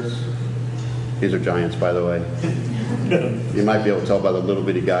 Monsters. These are giants, by the way. You might be able to tell by the little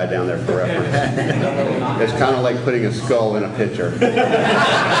bitty guy down there for reference. It's kind of like putting a skull in a pitcher.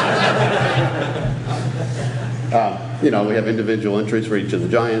 We have individual entries for each of the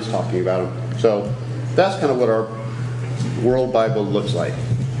giants, talking about them. So that's kind of what our World Bible looks like.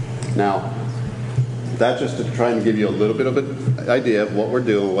 Now, that's just to try and give you a little bit of an idea of what we're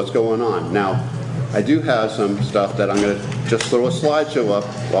doing, what's going on. Now, I do have some stuff that I'm going to just throw a slideshow up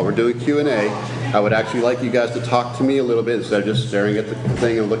while we're doing Q&A. I would actually like you guys to talk to me a little bit instead of just staring at the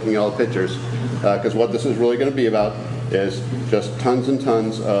thing and looking at all the pictures. Because what this is really going to be about is just tons and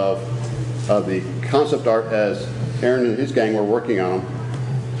tons of the concept art as Aaron and his gang were working on them.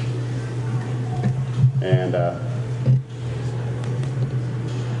 And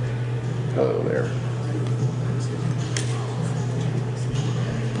hello there.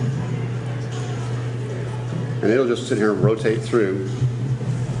 And it'll just sit here and rotate through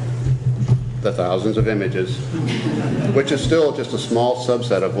the thousands of images, which is still just a small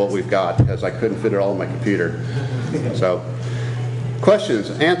subset of what we've got, because I couldn't fit it all on my computer. So,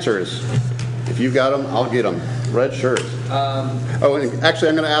 questions, answers. If you've got them, I'll get them. Red shirt. And actually,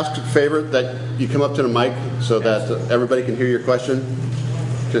 I'm going to ask a favor that you come up to the mic so that everybody can hear your question,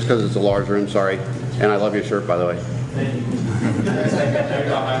 just because it's a large room, sorry. And I love your shirt, by the way. Thank you.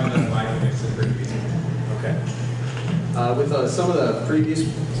 Okay. With some of the previous...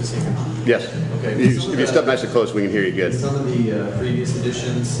 Yes. Okay. If you step nice and close, we can hear you good. Some of the previous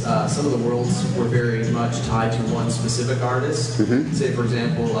editions, some of the worlds were very much tied to one specific artist. Mm-hmm. Say, for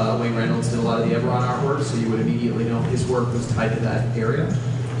example, Wayne Reynolds did a lot of the Eberron artwork, so you would immediately know his work was tied to that area.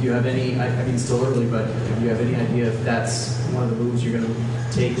 Do you have any, I mean, it's still early, but do you have any idea if that's one of the moves you're going to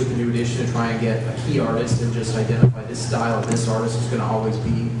take with the new edition to try and get a key artist and just identify this style of this artist is going to always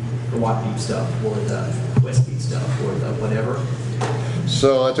be the Waterdeep stuff or the Westbeat stuff or the whatever?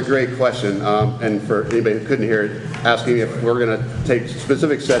 So that's a great question. And for anybody who couldn't hear it, asking if we're going to take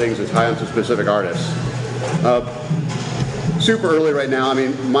specific settings and tie them to specific artists. Super early right now. I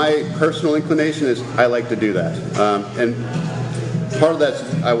mean, my personal inclination is I like to do that. And part of that,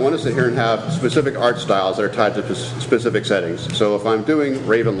 I want to sit here and have specific art styles that are tied to specific settings. So if I'm doing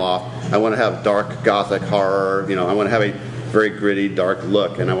Ravenloft, I want to have dark gothic horror. I want to have a very gritty, dark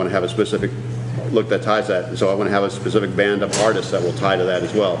look, and I want to have a specific look that ties that. And so I want to have a specific band of artists that will tie to that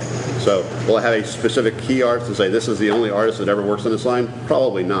as well. So will I have a specific key art to say this is the only artist that ever works on this line?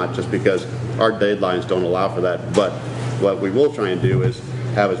 Probably not, just because our deadlines don't allow for that. But what we will try and do is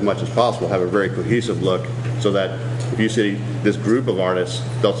have as much as possible, have a very cohesive look, so that if you see this group of artists,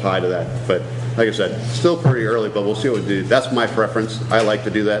 they'll tie to that. But like I said, still pretty early, but we'll see what we do. That's my preference. I like to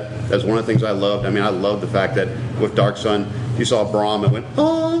do that. That's one of the things I loved. I mean, I love the fact that with Dark Sun, you saw Braum and went,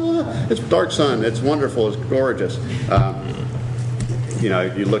 oh, it's Dark Sun. It's wonderful. It's gorgeous.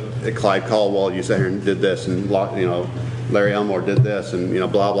 You look at Clyde Caldwell, you sat here and did this, and Larry Elmore did this, and blah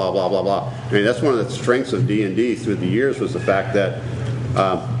blah blah blah blah. I mean, that's one of the strengths of D&D through the years, was the fact that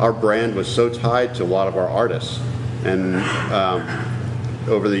our brand was so tied to a lot of our artists, and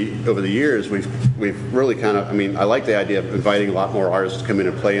over the years we've really kind of, I mean, I like the idea of inviting a lot more artists to come in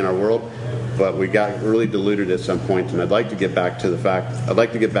and play in our world, but we got really diluted at some point, and I'd like to get back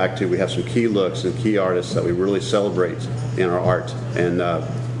to we have some key looks and key artists that we really celebrate in our art, and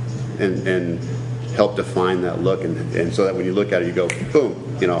help define that look, and so that when you look at it, you go, boom,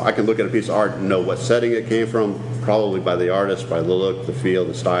 I can look at a piece of art and know what setting it came from, probably by the artist, by the look, the feel,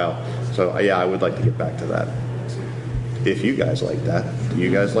 the style. So yeah, I would like to get back to that. If you guys like that. Do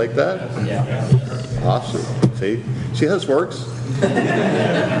you guys like that? Yeah. Awesome. See how this works?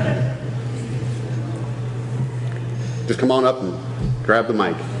 Just come on up and grab the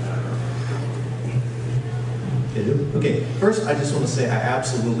mic. They do? Okay, first I just want to say I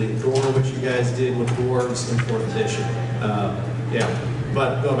absolutely adore what you guys did with dwarves in 4th edition. Yeah,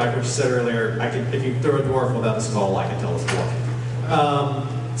 but going back to what you said earlier, if you throw a dwarf without a skull, I can tell it's dwarf.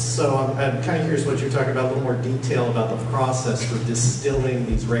 So I'm kind of curious what you're talking about, a little more detail about the process for distilling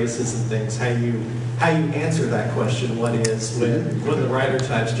these races and things, how you answer that question, what is, when the writer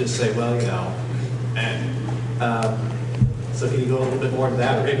types just say, well, you know, and so can you go a little bit more into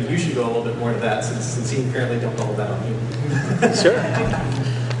that, or maybe you should go a little bit more into that, since you apparently don't know that on you. Sure.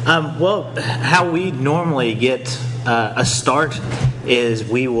 Well, how we normally get a start is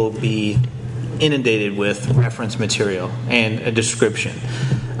we will be inundated with reference material and a description.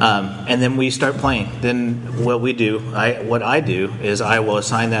 And then we start playing. Then what I do is I will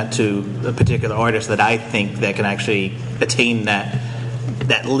assign that to a particular artist that I think that can actually attain that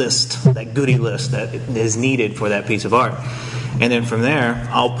list, that goodie list that is needed for that piece of art. And then from there,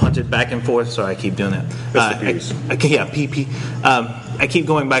 I'll punt it back and forth. Sorry, I keep doing that. PP. I keep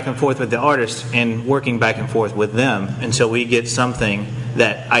going back and forth with the artist and working back and forth with them until we get something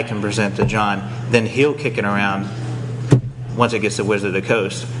that I can present to John. Then he'll kick it around once it gets to Wizard of the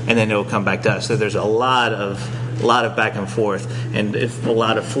Coast, and then it'll come back to us. So there's a lot of back and forth and a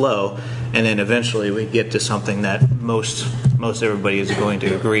lot of flow, and then eventually we get to something that most everybody is going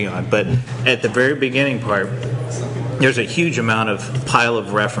to agree on. But at the very beginning part, there's a huge amount of pile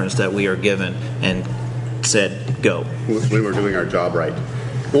of reference that we are given and said, go. When we're doing our job right.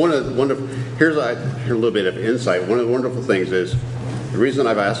 Here's a little bit of insight. One of the wonderful things is, the reason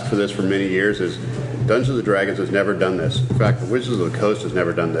I've asked for this for many years is Dungeons & Dragons has never done this. In fact, Wizards of the Coast has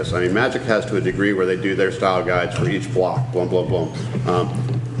never done this. I mean, Magic has to a degree where they do their style guides for each block, boom, boom, boom.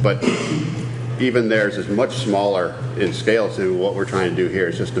 But even theirs is much smaller in scale to what we're trying to do here.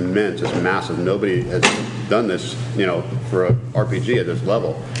 It's just immense. It's massive. Nobody has done this, for an RPG at this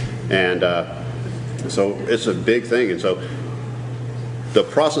level. And so it's a big thing. And so the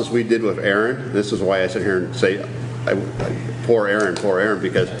process we did with Aaron, this is why I sit here and say, poor Aaron,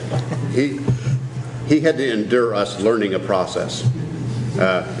 because he had to endure us learning a process.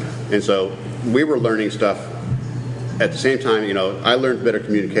 And so we were learning stuff at the same time. I learned better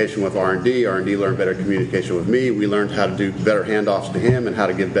communication with R&D. R&D learned better communication with me. We learned how to do better handoffs to him and how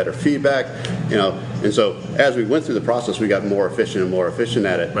to give better feedback. And so as we went through the process, we got more efficient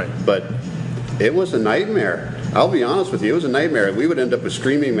at it. Right. But it was a nightmare. I'll be honest with you, it was a nightmare. We would end up with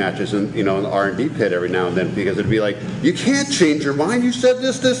screaming matches in the R&D pit every now and then, because it'd be like, you can't change your mind. You said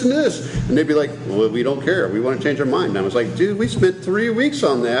this, this, and this. And they'd be like, well, we don't care. We want to change our mind. And I was like, dude, we spent 3 weeks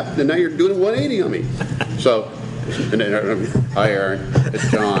on that, and now you're doing 180 on me. So, hi, Aaron.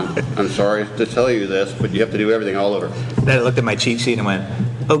 It's John. I'm sorry to tell you this, but you have to do everything all over. Then I looked at my cheat sheet and went,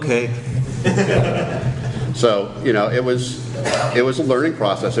 okay. So, it was a learning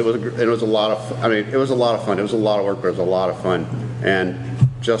process. It was a lot of fun. It was a lot of fun. It was a lot of work, but it was a lot of fun. And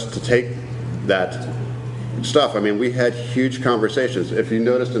just to take that stuff, we had huge conversations. If you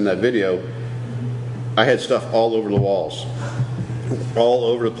noticed in that video, I had stuff all over the walls, all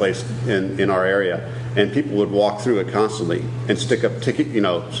over the place in our area, and people would walk through it constantly and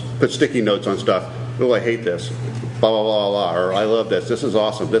put sticky notes on stuff. Oh, I hate this, blah blah blah blah, or I love this. This is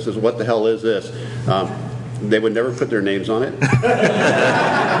awesome. This is, what the hell is this? They would never put their names on it. They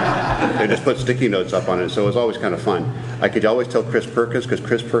just put sticky notes up on it, so it was always kind of fun. I could always tell Chris Perkins, because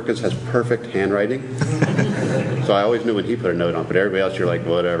Chris Perkins has perfect handwriting. So I always knew when he put a note on, but everybody else, you're like,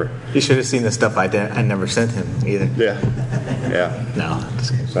 whatever. You should have seen the stuff I never sent him either. Yeah. No.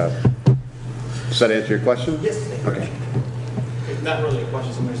 So, does that answer your question? Yes. Okay. Not really a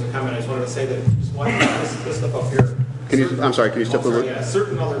question, so there's a comment. I just wanted to say that just watching this stuff up here. Can you step a little? Yeah,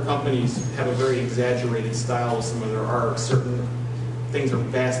 certain other companies have a very exaggerated style with some of their art. Certain things are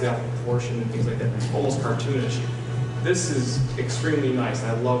vastly out of proportion and things like that. It's almost cartoonish. This is extremely nice.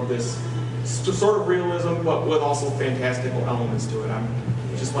 I love this sort of realism, but with also fantastical elements to it. I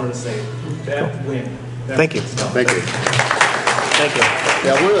just wanted to say that win. Thank you. Thank you. Thank you.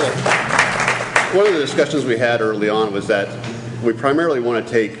 Yeah, one of the discussions we had early on was that we primarily want to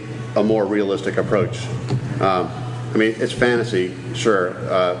take a more realistic approach. It's fantasy, sure,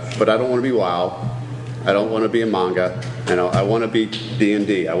 but I don't want to be WoW. I don't want to be a manga. I want to be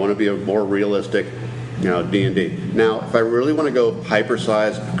D&D. I want to be a more realistic, D&D. Now, if I really want to go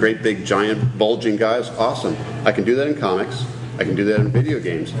hyper-sized, great big, giant, bulging guys, awesome. I can do that in comics. I can do that in video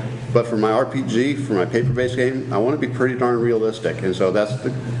games. But for my RPG, for my paper-based game, I want to be pretty darn realistic. And so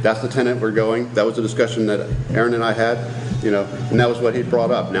that's the tenet we're going. That was the discussion that Aaron and I had. And that was what he brought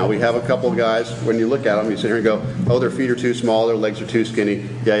up. Now, we have a couple of guys, when you look at them, you sit here and go, oh, their feet are too small, their legs are too skinny.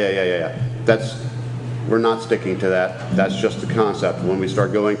 Yeah. That's we're not sticking to that. That's just the concept. When we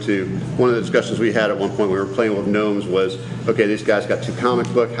start going to, one of the discussions we had at one point, we were playing with gnomes, was, okay, these guys got 2 comic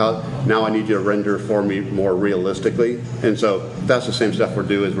book, now I need you to render for me more realistically. And so that's the same stuff we're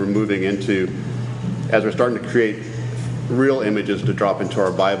doing, is we're moving into, as we're starting to create real images to drop into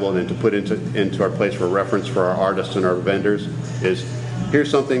our Bible and then to put into our place for reference for our artists and our vendors, is here's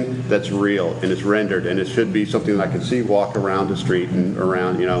something that's real and it's rendered, and it should be something that I can see walk around the street and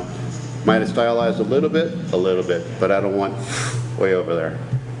around, you know. Might have stylized a little bit, but I don't want way over there.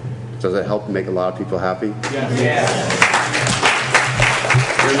 Does it help make a lot of people happy? Yes.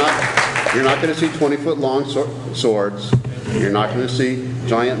 You're not going to see 20-foot long swords. You're not going to see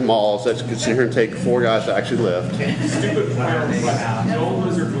giant mauls that you can sit here and take 4 guys to actually lift. Stupid pirates. No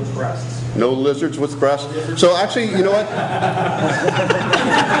lizards with breasts. No lizards with breasts. So actually, you know what?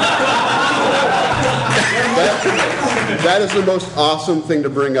 That is the most awesome thing to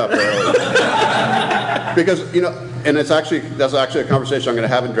bring up early. Because, you know, and that's actually a conversation I'm going to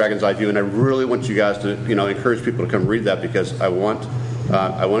have in Dragon's Eye View, and I really want you guys to, you know, encourage people to come read that, because I want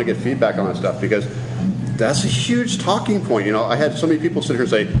to get feedback on that stuff, because that's a huge talking point. You know, I had so many people sit here and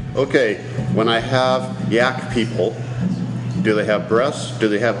say, okay, when I have yak people, do they have breasts? Do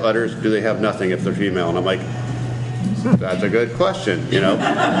they have udders? Do they have nothing if they're female? And I'm like, that's a good question, you know.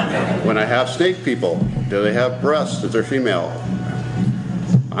 When I have snake people, do they have breasts if they're female?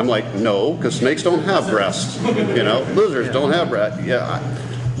 I'm like, no, because snakes don't have breasts. You know, lizards don't have breasts. Yeah,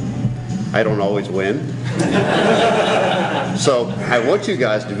 I don't always win. So I want you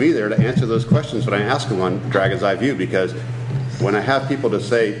guys to be there to answer those questions when I ask them on Dragon's Eye View, because when I have people to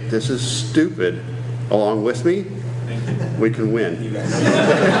say, this is stupid, along with me, we can win.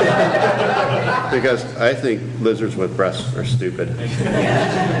 Because I think lizards with breasts are stupid.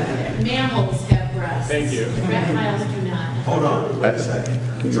 Mammals have breasts. Thank you. Reptiles do not. Hold on, wait a second.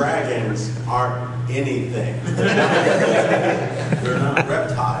 Dragons aren't anything. They're not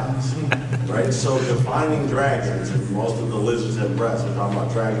reptiles, right? So defining dragons, and most of the lizards have breasts. We're talking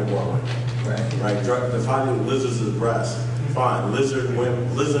about dragonborn, right? Defining lizards as breasts, fine. Lizard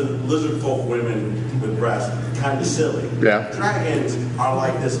folk women with breasts, kind of silly. Yeah. Dragons are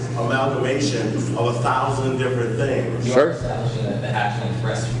like this amalgamation of 1,000 different things. Sure. Establishing that the hatchlings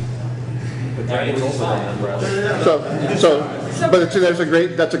breastfeed. But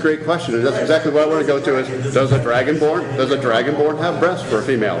that's a great question, and that's exactly what I want to go to. Is does a dragonborn have breasts for a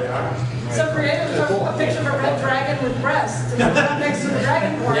female? So creators took a picture of a red dragon with breasts and put it next to the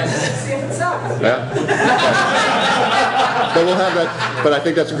dragonborn and see if it sucks. Yeah. But we'll have that. But I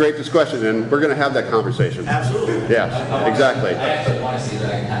think that's a great discussion, and we're going to have that conversation. Absolutely. Yeah. Exactly. I actually want to see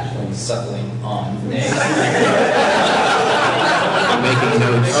dragon hatchlings suckling on eggs. I'm making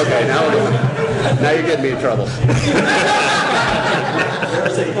notes. Okay, now you're getting me in trouble. There's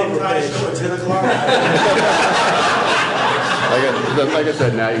a hentai show at 10 o'clock. Like I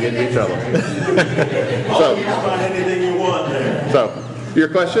said, now you're getting me in trouble. So, you can find anything you want there. So, your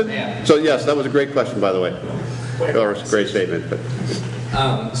question? So, yes, that was a great question, by the way. Or a great statement. But.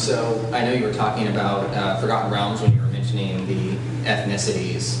 So, I know you were talking about Forgotten Realms when you were mentioning the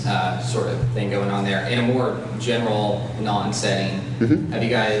ethnicities sort of thing going on there. In a more general, non-setting, have you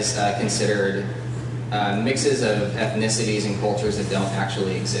guys considered mixes of ethnicities and cultures that don't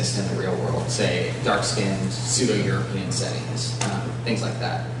actually exist in the real world? Say, dark-skinned, pseudo-European settings, things like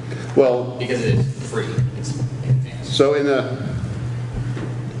that. Well, because it's free. It's advanced. So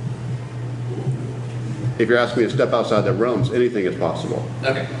if you're asking me to step outside the realms, anything is possible.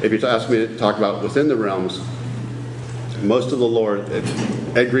 Okay. If you're asking me to talk about within the realms, most of the lore,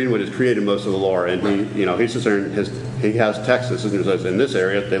 Ed Greenwood has created most of the lore, and he sits there and he has text that says, in this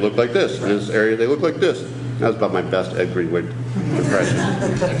area they look like this, in this area they look like this. That's about my best Ed Greenwood impression.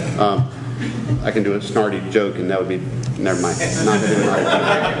 I can do a snarty joke, and that would be, never mind. Not going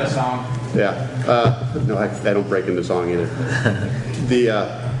to do a song. Yeah. No, I don't break into song either.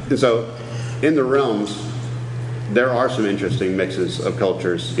 And so, in the realms, there are some interesting mixes of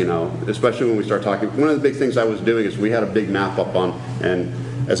cultures, especially when we start talking. One of the big things I was doing is we had a big map up on, and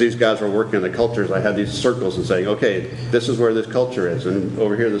as these guys were working on the cultures, I had these circles and saying, okay, this is where this culture is, and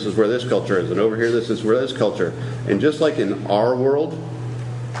over here this is where this culture is, and over here this is where this culture. And just like in our world,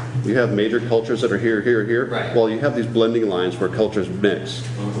 you have major cultures that are here, here, here. Right. Well, you have these blending lines where cultures mix.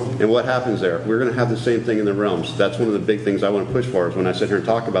 And what happens there? We're going to have the same thing in the realms. That's one of the big things I want to push for is when I sit here and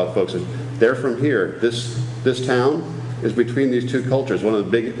talk about folks. And they're from here. This town is between these two cultures. One of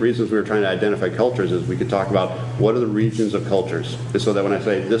the big reasons we were trying to identify cultures is we could talk about what are the regions of cultures. And so that when I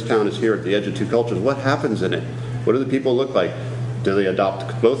say this town is here at the edge of two cultures, what happens in it? What do the people look like? Do they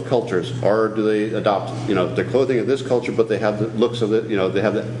adopt both cultures, or do they adopt, their clothing of this culture, but they have the looks of it, they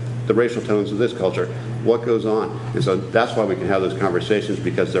have the the racial tones of this culture. What goes on? And so that's why we can have those conversations,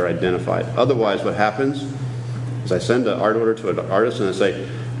 because they're identified. Otherwise, what happens is I send an art order to an artist and I say,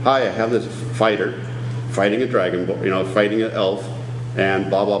 hi, I have this fighter fighting a dragon, fighting an elf, and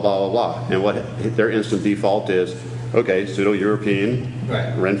blah, blah, blah, blah, blah. And what their instant default is, okay, pseudo-European,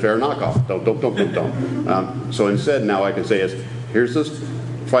 right. Ren Fair knockoff. Don't. So instead, now I can say is, here's this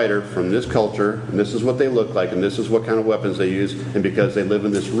fighter from this culture, and this is what they look like, and this is what kind of weapons they use. And because they live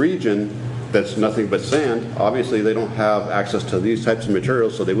in this region that's nothing but sand, obviously they don't have access to these types of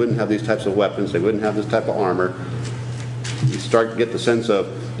materials, so they wouldn't have these types of weapons, they wouldn't have this type of armor. You start to get the sense of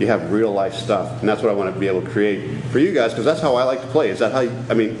you have real life stuff, and that's what I want to be able to create for you guys, because that's how I like to play. Is that how?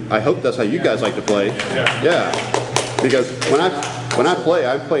 I hope that's how you guys like to play. Yeah. Because when I play,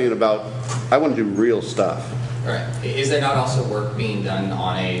 I'm playing about. I want to do real stuff. All right. Is there not also work being done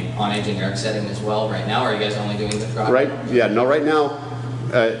on a generic setting as well right now? Or are you guys only doing the product? Right. Yeah. No. Right now,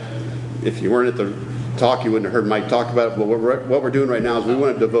 if you weren't at the talk, you wouldn't have heard Mike talk about it. But what we're doing right now is we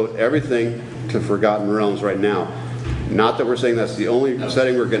want to devote everything to Forgotten Realms right now. Not that we're saying that's the only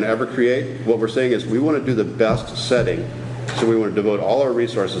setting we're going to ever create. What we're saying is we want to do the best setting. So we want to devote all our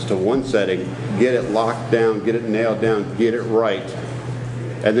resources to one setting, get it locked down, get it nailed down, get it right,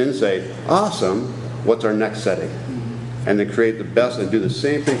 and then say, awesome, what's our next setting? And then create the best and do the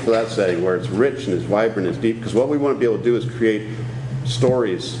same thing for that setting where it's rich and it's vibrant and it's deep. Because what we want to be able to do is create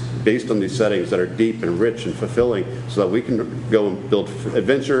stories based on these settings that are deep and rich and fulfilling, so that we can go and build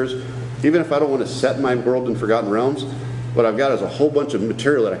adventures. Even if I don't want to set my world in Forgotten Realms, what I've got is a whole bunch of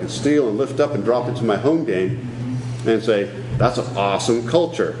material that I can steal and lift up and drop into my home game and say, that's an awesome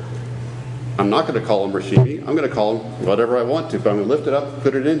culture. I'm not going to call them Rashimi. I'm going to call them whatever I want to, but I'm going to lift it up,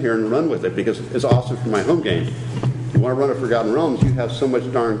 put it in here, and run with it because it's awesome for my home game. If you want to run a Forgotten Realms, you have so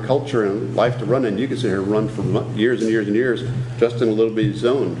much darn culture and life to run in. You can sit here and run for years and years and years just in a little bitty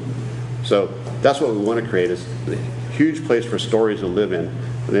zone. So that's what we want to create, is a huge place for stories to live in.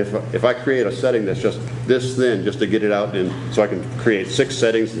 And if I create a setting that's just this thin, just to get it out, and so I can create 6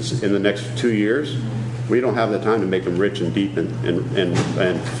 settings in the next 2 years, we don't have the time to make them rich and deep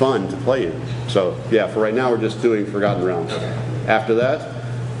and fun to play in. So yeah, for right now we're just doing Forgotten Realms. Okay. After that,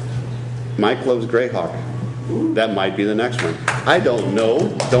 Mike loves Greyhawk. That might be the next one. I don't know.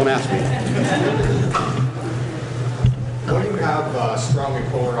 Don't ask me. When you have strongly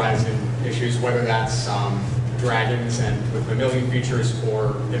polarizing issues, whether that's dragons and with mammalian features,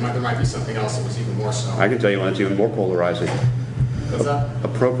 or there might be something else that was even more so. I can tell you one that's even more polarizing. What's that?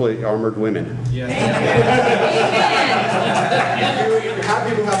 Appropriately armored women. Yeah. If you have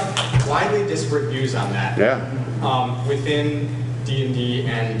people who have widely disparate views on that, within D&D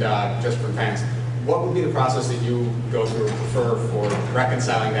and just for fans, what would be the process that you go through or prefer for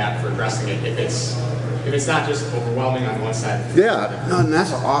reconciling that, for addressing it, if it's not just overwhelming on one side? Yeah, no, and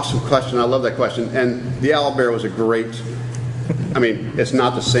that's an awesome question. I love that question. And the owlbear was a great, it's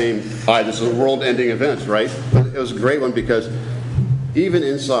not the same, this is a world-ending event, right? But it was a great one because even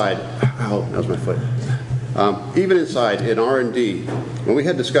inside, that was my foot. Even inside in R&D, when we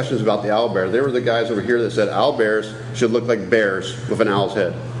had discussions about the owlbear, there were the guys over here that said owlbears should look like bears with an owl's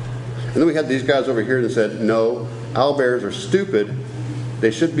head. And then we had these guys over here that said, no, owlbears are stupid. They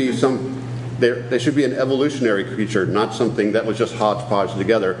should be they should be an evolutionary creature, not something that was just hodgepodge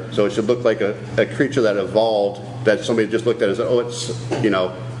together. So it should look like a creature that evolved, that somebody just looked at and said, oh, it's,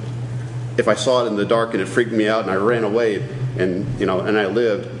 if I saw it in the dark and it freaked me out and I ran away and I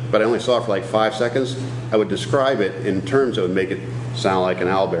lived, but I only saw it for like 5 seconds, I would describe it in terms that would make it sound like an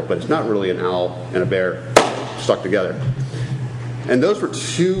owlbear. But it's not really an owl and a bear stuck together. And those were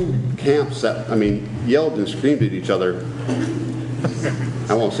 2 camps that, yelled and screamed at each other.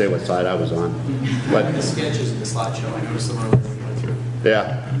 I won't say what side I was on. But the sketches in the slideshow, I noticed them earlier when we went through.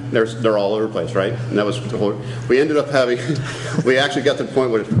 Yeah, they're all over the place, right? And that was we ended up having, we actually got to the point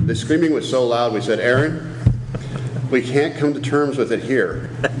where the screaming was so loud, we said, Aaron, we can't come to terms with it here.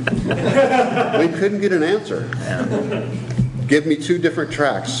 We couldn't get an answer. Give me 2 different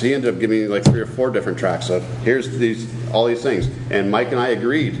tracks. He ended up giving me like 3 or 4 different tracks of here's all these things. And Mike and I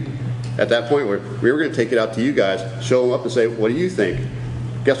agreed at that point where we were going to take it out to you guys, show them up and say, what do you think?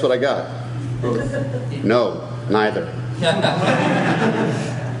 Guess what I got? No, neither.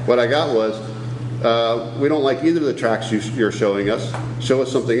 What I got was, we don't like either of the tracks you're showing us. Show us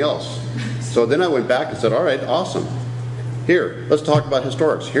something else. So then I went back and said, all right, awesome. Here, let's talk about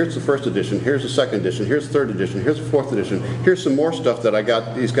historics. Here's the 1st edition. Here's the 2nd edition. Here's the 3rd edition. Here's the 4th edition. Here's some more stuff that I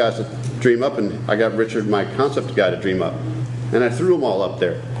got these guys to dream up, and I got Richard, my concept guy, to dream up. And I threw them all up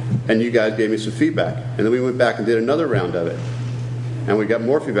there. And you guys gave me some feedback. And then we went back and did another round of it. And we got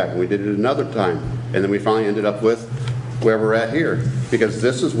more feedback, and we did it another time. And then we finally ended up with where we're at here, because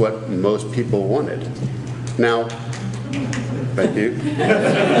this is what most people wanted. Now, thank you. You're going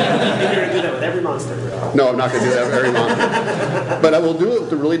to do that with every monster. No, I'm not going to do that with every monster. But I will do it with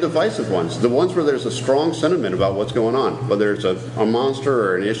the really divisive ones, the ones where there's a strong sentiment about what's going on, whether it's a monster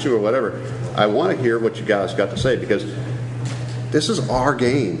or an issue or whatever. I want to hear what you guys got to say, because this is our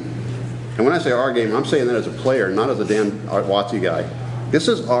game. And when I say our game, I'm saying that as a player, not as a damn WotC guy. This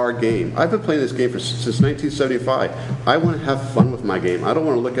is our game. I've been playing this game since 1975. I want to have fun with my game. I don't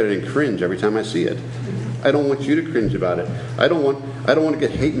want to look at it and cringe every time I see it. I don't want you to cringe about it. I don't want to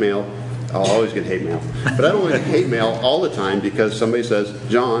get hate mail. I'll always get hate mail. But I don't want to get hate mail all the time because somebody says,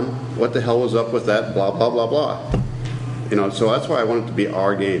 John, what the hell was up with that, blah, blah, blah, blah. So that's why I want it to be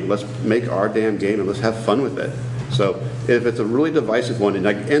our game. Let's make our damn game and let's have fun with it. So if it's a really divisive one and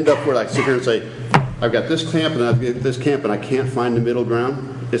I end up where I sit here and say, I've got this camp and I've got this camp and I can't find the middle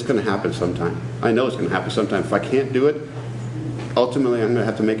ground, it's going to happen sometime. I know it's going to happen sometime. If I can't do it, ultimately I'm going to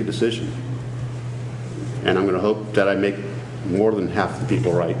have to make a decision. And I'm going to hope that I make more than half the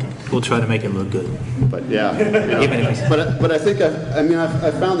people right. We'll try to make it look good. But yeah, but I think I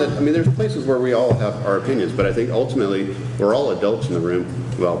found that there's places where we all have our opinions, but I think ultimately we're all adults in the room.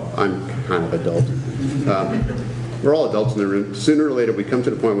 Well, I'm kind of adult. We're all adults in the room. Sooner or later, we come to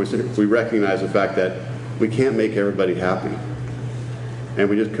the point where we recognize the fact that we can't make everybody happy, and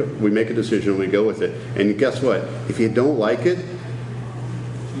we make a decision and we go with it. And guess what? If you don't like it,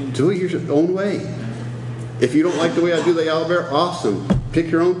 do it your own way. If you don't like the way I do the owlbear, awesome. Pick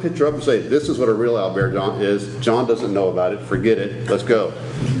your own picture up and say, this is what a real owlbear is. John doesn't know about it. Forget it. Let's go.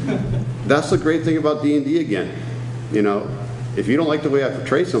 That's the great thing about D&D again. If you don't like the way I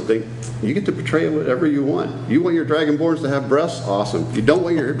portray something, you get to portray whatever you want. You want your Dragonborns to have breasts? Awesome. You don't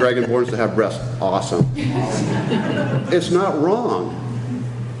want your Dragonborns to have breasts? Awesome. It's not wrong.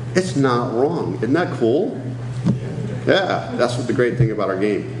 It's not wrong. Isn't that cool? Yeah, that's what the great thing about our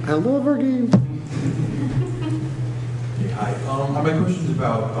game. I love our game. Hi. My question is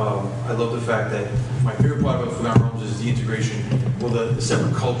about, I love the fact that my favorite part about Forgotten Realms is the integration, the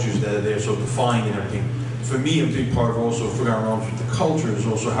separate cultures that are there, so defined and everything. For me, a big part of also Forgotten Realms with the culture is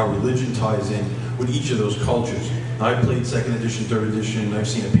also how religion ties in with each of those cultures. Now, I played 2nd edition, 3rd edition, I've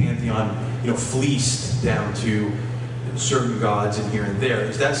seen a pantheon, fleeced down to certain gods in here and there.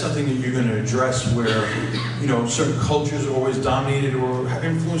 Is that something that you're going to address where, certain cultures are always dominated or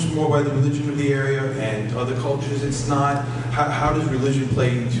influenced more by the religion of the area and other cultures it's not? How does religion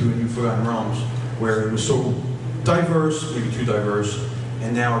play into a new Forgotten Realms where it was so diverse, maybe too diverse,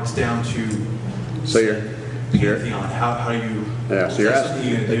 and now it's down to pantheon? How do you... Yeah, so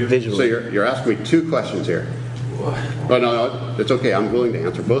you're asking me two questions here. Oh, no, it's okay. I'm willing to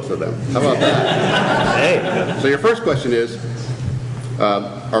answer both of them. How about that? Hey. So your first question is,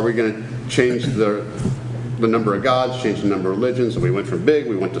 are we going to change the number of gods, change the number of religions? So we went from big,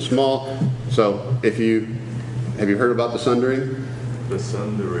 we went to small. So have you heard about the Sundering? The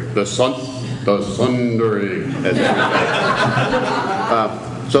Sundering. The Sundering.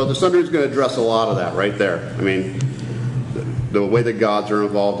 So the Sundering is going to address a lot of that right there. The way the gods are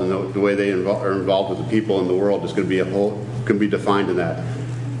involved and the way they are involved with the people in the world is going to be defined in that.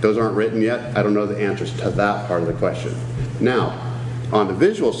 Those aren't written yet. I don't know the answers to that part of the question. Now, on the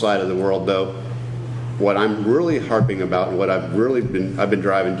visual side of the world, though, what I'm really harping about and what I've been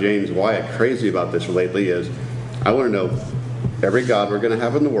driving James Wyatt crazy about this lately is I want to know every god we're going to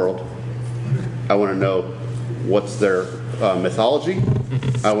have in the world. I want to know what's their mythology.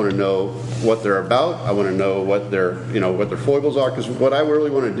 I want to know what they're about. I want to know what their foibles are. Because what I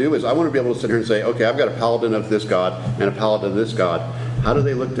really want to do is I want to be able to sit here and say, okay, I've got a paladin of this god and a paladin of this god. How do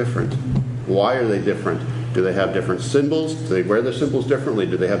they look different? Why are they different? Do they have different symbols? Do they wear their symbols differently?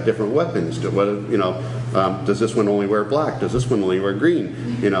 Do they have different weapons? Does this one only wear black? Does this one only wear green?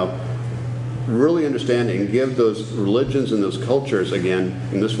 Really understand and give those religions and those cultures, again,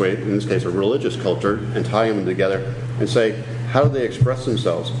 in this case, a religious culture, and tie them together and say, how do they express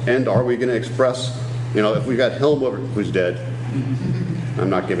themselves? And are we going to express, if we've got Helm over, who's dead, I'm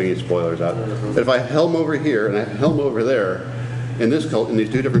not giving any spoilers out, but if I have Helm over here and I have Helm over there, in these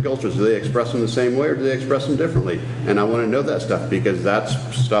two different cultures, do they express them the same way or do they express them differently? And I want to know that stuff because that's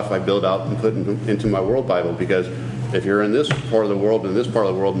stuff I build out and put into my World Bible, because if you're in this part of the world and this part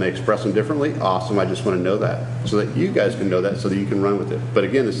of the world and they express them differently, awesome, I just want to know that so that you guys can know that so that you can run with it. But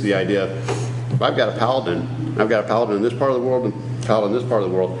again, it's the idea of, if I've got a paladin in this part of the world and a paladin in this part of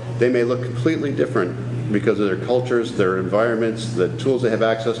the world, they may look completely different because of their cultures, their environments, the tools they have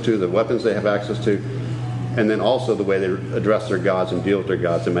access to, the weapons they have access to, and then also the way they address their gods and deal with their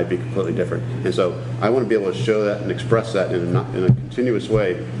gods, it might be completely different. And so I want to be able to show that and express that in a continuous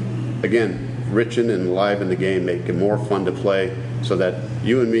way. Again, enrichen and enliven the game, make it more fun to play, so that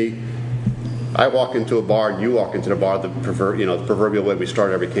you and me, I walk into a bar, you walk into the bar, the proverbial way we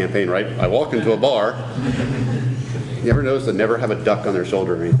start every campaign, right? I walk into a bar. You ever notice they never have a duck on their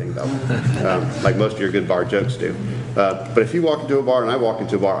shoulder or anything, though, like most of your good bar jokes do. But if you walk into a bar and I walk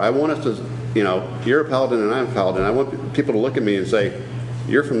into a bar, I want us to, you're a paladin and I'm a paladin. I want people to look at me and say,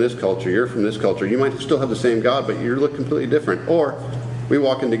 you're from this culture, you're from this culture. You might still have the same god, but you look completely different. Or we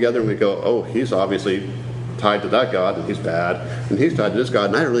walk in together and we go, oh, he's obviously tied to that god and he's bad, and he's tied to this god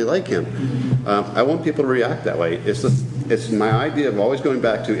and I really like him. I want people to react that way. It's my idea of always going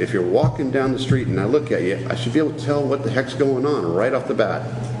back to, if you're walking down the street and I look at you, I should be able to tell what the heck's going on right off the bat.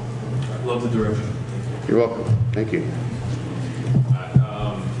 I love the direction. You're welcome. Thank you.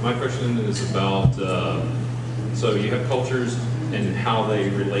 My question is about, so you have cultures and how they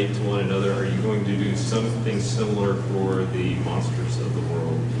relate to one another. Are you going to do something similar for the monsters of the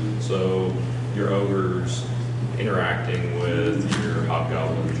world? So your ogres interacting with your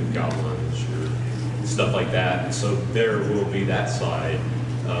hobgoblins, your goblins, your stuff like that. So there will be that side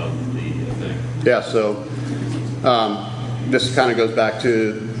of the thing. Yeah, so this kind of goes back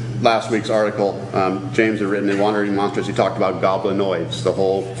to last week's article. James had written in Wandering Monsters, he talked about goblinoids, the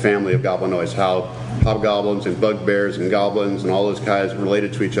whole family of goblinoids, how hobgoblins and bugbears and goblins and all those guys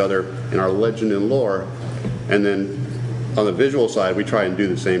related to each other in our legend and lore. And then on the visual side, we try and do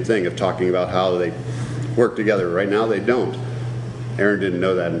the same thing of talking about how they work together. Right now, they don't. Aaron didn't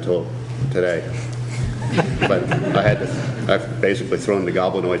know that until today. But I've basically thrown the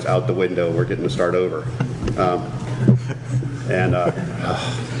goblinoids out the window. We're getting to start over.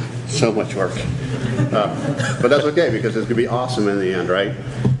 So much work. But that's okay, because it's going to be awesome in the end, right?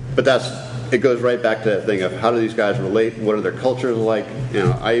 But it goes right back to that thing of, how do these guys relate? What are their cultures like?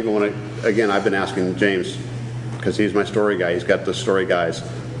 I even want to, again, I've been asking James, because he's my story guy. He's got the story guys.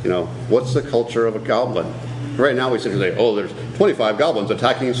 What's the culture of a goblin? Right now we sit and say, oh, there's 25 goblins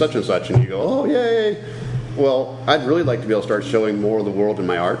attacking such and such. And you go, oh, yay. Well, I'd really like to be able to start showing more of the world in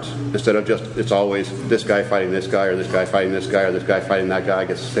my art, instead of just, it's always this guy fighting this guy, or this guy fighting this guy, or this guy fighting that guy. I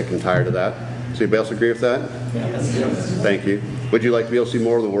get sick and tired of that. Does anybody else agree with that? Yes. Thank you. Would you like to be able to see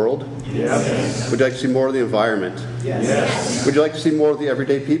more of the world? Yes. Would you like to see more of the environment? Yes. Would you like to see more of the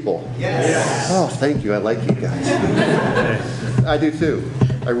everyday people? Yes. Oh, thank you. I like you guys. I do too.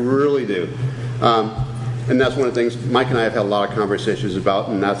 I really do. And that's one of the things Mike and I have had a lot of conversations about,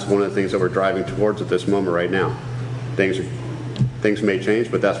 and that's one of the things that we're driving towards at this moment right now. Things may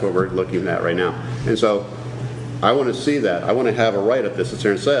change, but that's what we're looking at right now. And so I want to see that. I want to have a write-up that sits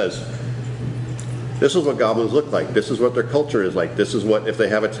there and says, this is what goblins look like. This is what their culture is like. This is what, if they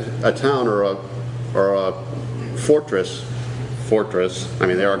have a town or a fortress, I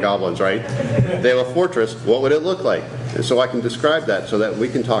mean, they are goblins, right? They have a fortress, what would it look like? And so I can describe that so that we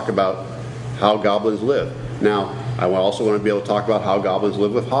can talk about how goblins live. Now, I also want to be able to talk about how goblins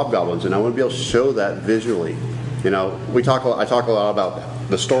live with hobgoblins, and I want to be able to show that visually. I talk a lot about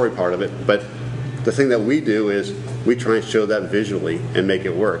the story part of it, but the thing that we do is we try and show that visually and make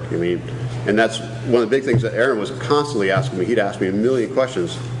it work. And that's one of the big things that Aaron was constantly asking me. He'd ask me a million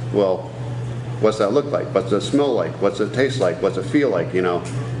questions. Well, what's that look like? What's it smell like? What's it taste like? What's it feel like?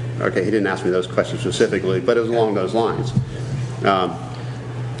 Okay, he didn't ask me those questions specifically, but it was along those lines.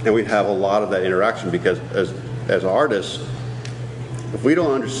 And we'd have a lot of that interaction, because as artists, if we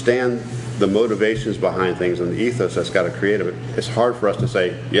don't understand the motivations behind things and the ethos that's got to create it, it's hard for us to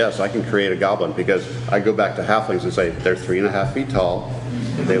say, yes, I can create a goblin, because I go back to halflings and say, they're 3.5 feet tall,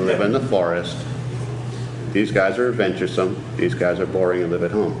 they live in the forest, these guys are adventuresome, these guys are boring and live at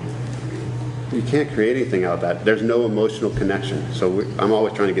home. You can't create anything out of that. There's no emotional connection. So I'm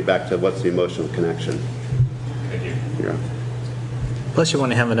always trying to get back to what's the emotional connection. Thank you. Yeah. Plus, you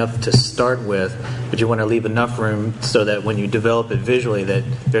want to have enough to start with, but you want to leave enough room so that when you develop it visually, that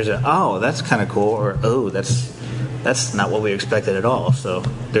there's oh, that's kind of cool, or oh, that's not what we expected at all. So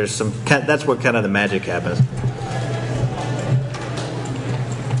there's that's where kind of the magic happens.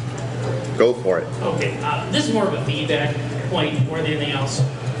 Go for it. Okay, this is more of a feedback point more than anything else.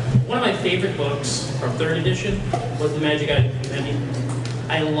 One of my favorite books from 3rd edition was the Magic Item Compendium.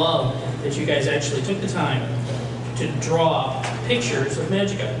 I love that you guys actually took the time to draw pictures of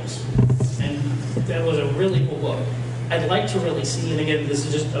magic items. And that was a really cool book. I'd like to really see, and again, this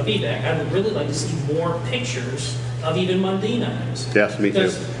is just a feedback, I would really like to see more pictures of even mundane items. Yes, me too.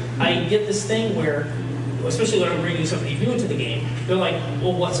 Because I get this thing where, especially when I'm bringing somebody new into the game, they're like,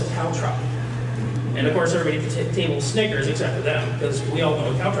 well, what's a caltrop? And of course, everybody at the table snickers except for them, because we all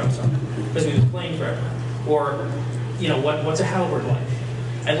know what caltrops are, because we've been playing forever. Or, what's a halberd like?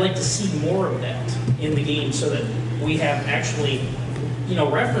 I'd like to see more of that in the game, so that we have actually,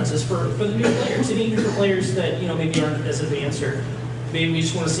 references for the new players, and even for players that maybe aren't as advanced, or maybe we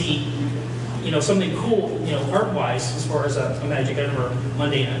just want to see something cool, art-wise, as far as a magic item or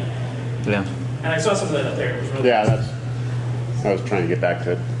mundane. Yeah. And I saw some of that up there. It was really Yeah, I was trying to get back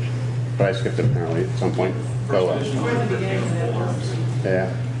to it, but I skipped it apparently at some point.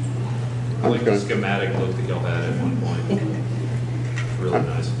 Yeah. I like the schematic look that y'all had at one point. Really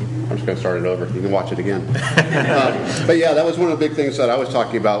nice. I'm just going to start it over. You can watch it again. But yeah, that was one of the big things that I was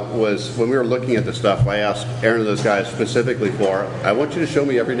talking about was when we were looking at the stuff, I asked Aaron and those guys specifically for, I want you to show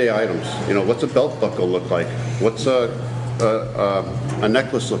me everyday items. What's a belt buckle look like? What's a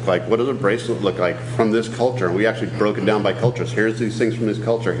necklace look like? What does a bracelet look like from this culture? And we actually broke it down by cultures. Here's these things from this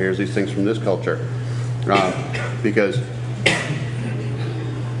culture. Here's these things from this culture. Because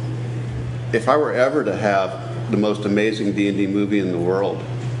if I were ever to have the most amazing D&D movie in the world,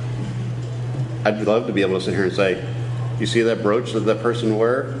 I'd love to be able to sit here and say, you see that brooch that person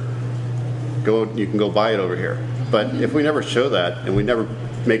wear? You can go buy it over here. But if we never show that and we never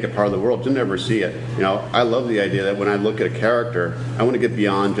make it part of the world, you'll never see it. I love the idea that when I look at a character, I want to get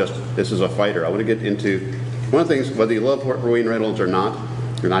beyond just this is a fighter. I want to get into one of the things, whether you love Wayne Reynolds or not,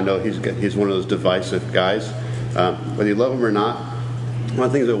 and I know he's one of those divisive guys, whether you love him or not, one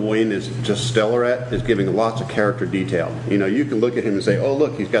of the things that Wayne is just stellar at is giving lots of character detail. You can look at him and say, oh,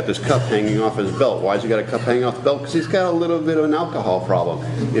 look, he's got this cup hanging off his belt. Why has he got a cup hanging off the belt? Because he's got a little bit of an alcohol problem.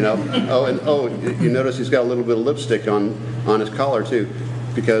 You notice he's got a little bit of lipstick on his collar, too.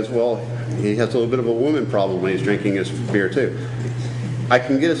 Because, well, he has a little bit of a woman problem when he's drinking his beer, too. I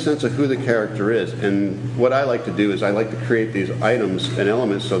can get a sense of who the character is. And what I like to do is I like to create these items and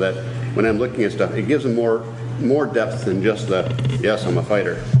elements so that when I'm looking at stuff, it gives them more depth than just yes, I'm a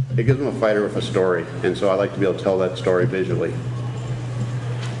fighter. It gives them a fighter with a story. And so I like to be able to tell that story visually.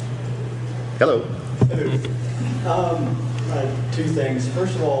 Hello. Two things.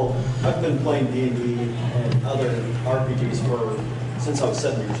 First of all, I've been playing D&D and other RPGs since I was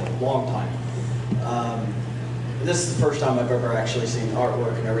 7 years old, a long time. This is the first time I've ever actually seen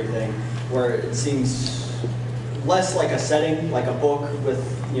artwork and everything where it seems less like a setting, like a book with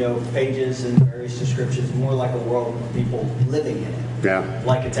pages and various descriptions, more like a world with people living in it. Yeah.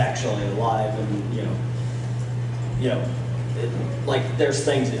 Like it's actually alive, and like there's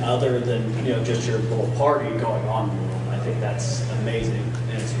things other than just your little party going on in the world. I think that's amazing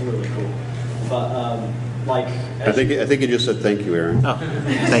and it's really cool. But I think you just said thank you, Aaron. Oh,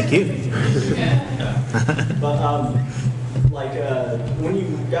 thank you. But when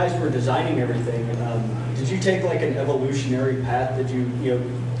you guys were designing everything, did you take like an evolutionary path? Did you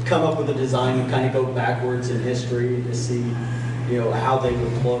come up with a design and kind of go backwards in history to see how they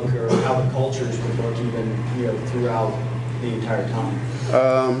would look or how the cultures would look even throughout the entire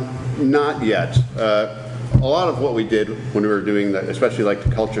time? Not yet. A lot of what we did when we were doing that, especially like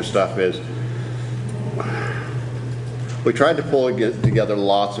the culture stuff, is we tried to pull together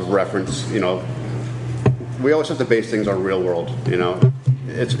lots of reference. We always have to base things on real world.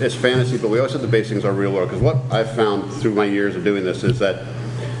 It's fantasy, but we always have to base things on real world. Because what I've found through my years of doing this is that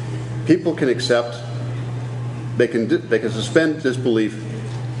people can accept, they can suspend disbelief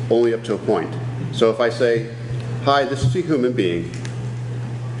only up to a point. So if I say, "Hi, this is a human being,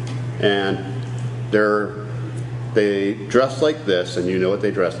 and they dress like this," and you know what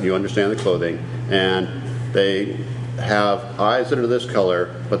they dress, and you understand the clothing, and they have eyes that are this color,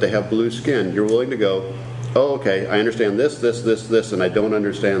 but they have blue skin, you're willing to go, oh, okay, I understand this, and I don't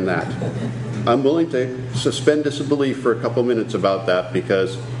understand that. I'm willing to suspend disbelief for a couple minutes about that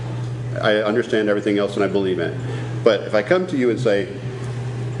because I understand everything else and I believe in it. But if I come to you and say,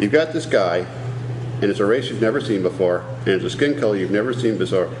 you've got this guy, and it's a race you've never seen before, and it's a skin color you've never seen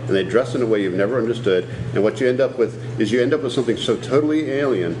before, and they dress in a way you've never understood, and what you end up with is something so totally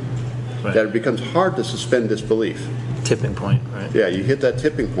alien that it becomes hard to suspend disbelief. Tipping point, right? Yeah, you hit that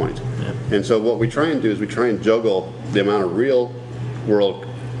tipping point. Yeah. And so what we try and do is we try and juggle the amount of real world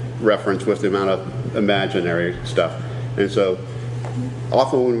reference with the amount of imaginary stuff. And so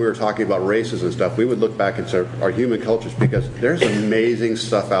often when we were talking about races and stuff, we would look back at our human cultures because there's amazing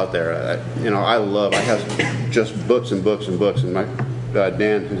stuff out there. I have just books and books and books. And my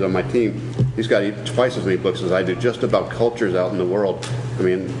Dan, who's on my team, he's got twice as many books as I do just about cultures out in the world. I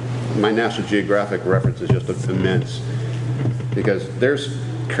mean, my National Geographic reference is just immense because there's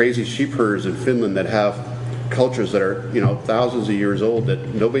crazy sheep herders in Finland that have cultures that are thousands of years old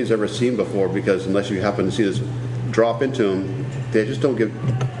that nobody's ever seen before because unless you happen to see this drop into them, they just don't get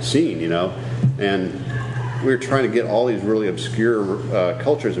seen, and we're trying to get all these really obscure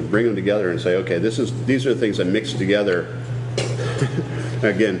cultures and bring them together and say, okay, these are the things that mix together.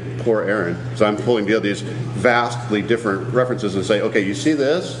 Again, poor Aaron. So I'm pulling together these vastly different references and say, okay, you see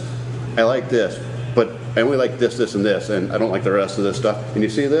this? I like this, but I only like this, this, and this, and I don't like the rest of this stuff. And you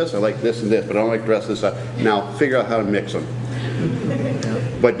see this? I like this and this, but I don't like the rest of this stuff. Now, figure out how to mix them.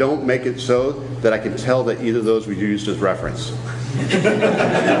 But don't make it so that I can tell that either of those were used as reference.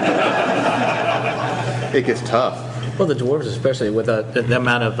 It gets tough. Well, the dwarves, especially with the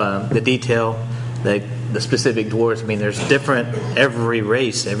amount of the detail, the specific dwarves. I mean, there's different every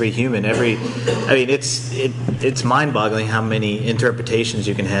race, every human, it's mind-boggling how many interpretations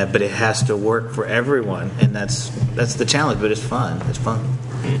you can have, but it has to work for everyone, and that's the challenge. But it's fun. It's fun.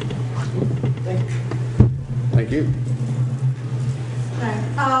 Thank you.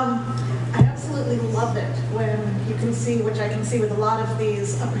 I absolutely love it when you can see, which I can see with a lot of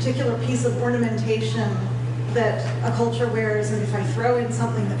these, a particular piece of ornamentation that a culture wears, and if I throw in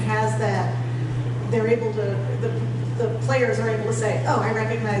something that has that, they're able to, the players are able to say, oh, I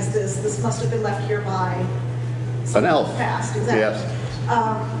recognize this. This must have been left here by an elf. Past, exactly. Yes.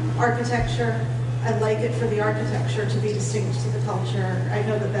 Architecture, I like it for the architecture to be distinct to the culture. I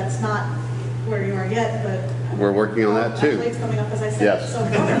know that that's not where you are yet, but we're working on that too. It's coming up, as I said. Yes. So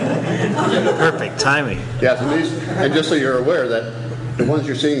perfect timing. Yes, and just so you're aware that the ones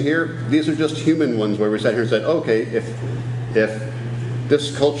you're seeing here, these are just human ones where we sat here and said, okay, if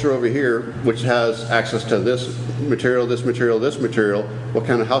this culture over here, which has access to this material, this material, this material, what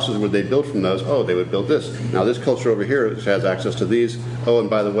kind of houses would they build from those? Oh, they would build this. Now this culture over here, which has access to these, oh, and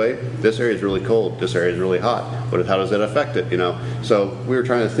by the way, this area is really cold, this area is really hot. How does that affect it? So we were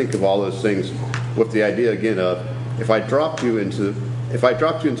trying to think of all those things with the idea again of if I dropped you into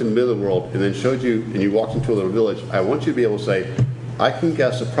the middle of the world and then showed you and you walked into a little village, I want you to be able to say, I can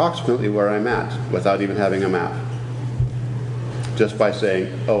guess approximately where I'm at without even having a map. Just by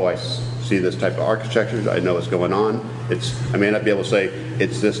saying, oh, I see this type of architecture, I know what's going on. I may not be able to say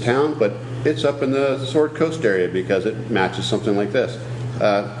it's this town, but it's up in the Sword Coast area because it matches something like this.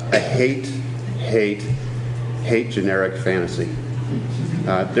 I hate generic fantasy.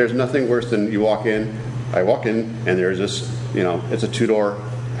 There's nothing worse than I walk in and there's this, it's a two-door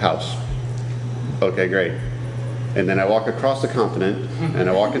house. Okay, great. And then I walk across the continent and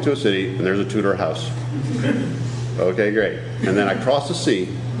I walk into a city and there's a two-door house. Okay, great. And then I cross the sea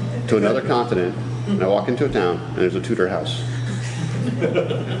to another continent and I walk into a town and there's a two-door house.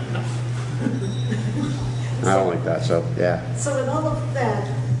 I don't like that, so yeah. So with all of that,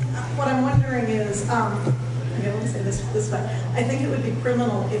 what I'm wondering is, let me say this way. I think it would be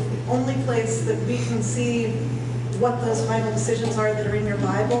criminal if the only place that we can see what those final decisions are that are in your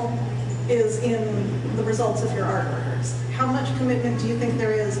Bible is in the results of your artworks. How much commitment do you think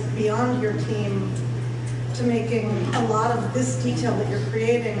there is beyond your team to making a lot of this detail that you're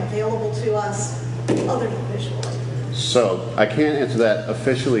creating available to us other than visually? So I can't answer that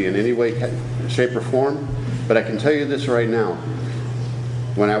officially in any way, shape, or form, but I can tell you this right now.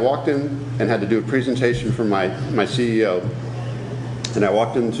 When I walked in and had to do a presentation for my CEO, and I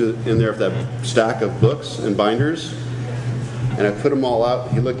walked in there with that stack of books and binders, and I put them all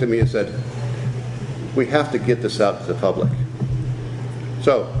out, he looked at me and said, we have to get this out to the public.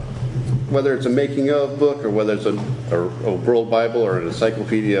 So whether it's a making of book or whether it's a World Bible or an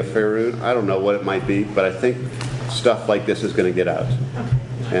Encyclopedia Faerun, I don't know what it might be, but I think stuff like this is going to get out.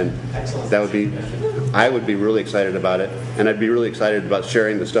 And I would be really excited about it, and I'd be really excited about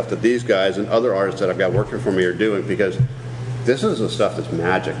sharing the stuff that these guys and other artists that I've got working for me are doing, because this is the stuff that's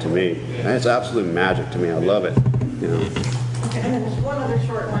magic to me. And it's absolute magic to me. I love it. Okay, and then just one other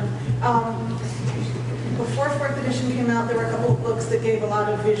short one. Before 4th edition came out, there were a couple of books that gave a lot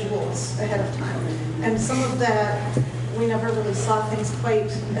of visuals ahead of time. And some of that, we never really saw things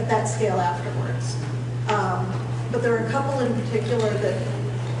quite at that scale afterwards. But there were a couple in particular that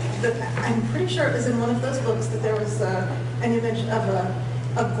I'm pretty sure it was in one of those books that there was an image of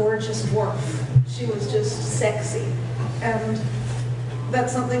a gorgeous dwarf. She was just sexy. And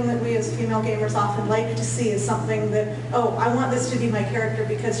that's something that we as female gamers often like to see, is something that, oh, I want this to be my character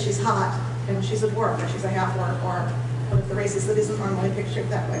because she's hot and she's a dwarf or she's a half-orc or one of the races that isn't normally pictured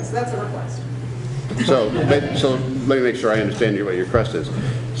that way. So that's a request. So let me make sure I understand what your request is.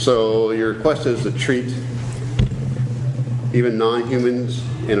 So your request is to treat even non-humans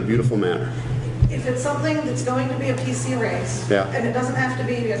in a beautiful manner. If it's something that's going to be a PC race, and it doesn't have to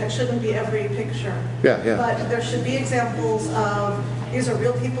be, and it shouldn't be every picture, but there should be examples of, these are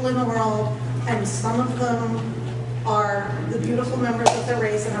real people in the world, and some of them are the beautiful members of their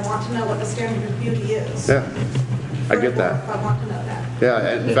race, and I want to know what the standard of beauty is. Yeah, I get that. I want to know that.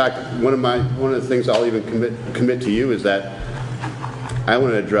 Yeah, in fact, one of the things I'll even commit to you is that I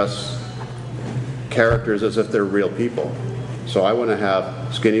want to address characters as if they're real people. So I want to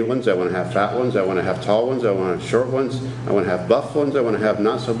have skinny ones, I want to have fat ones, I want to have tall ones, I want to have short ones, I want to have buff ones, I want to have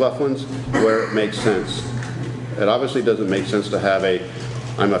not so buff ones, where it makes sense. It obviously doesn't make sense to have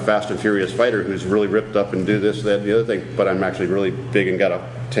I'm a fast and furious fighter who's really ripped up and do this, that, and the other thing, but I'm actually really big and got a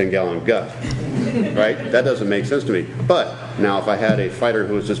 10-gallon gut. Right? That doesn't make sense to me. But now if I had a fighter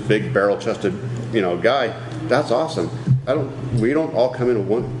who was this big barrel-chested, guy, that's awesome. We don't all come in a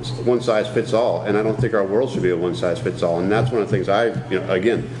one size fits all, and I don't think our world should be a one size fits all. And that's one of the things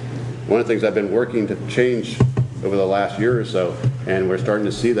one of the things I've been working to change over the last year or so, and we're starting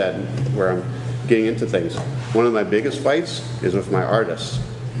to see that where I'm getting into things. One of my biggest fights is with my artists.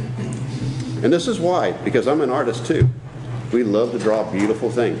 And this is why, because I'm an artist too. We love to draw beautiful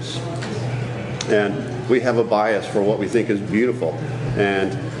things. And we have a bias for what we think is beautiful.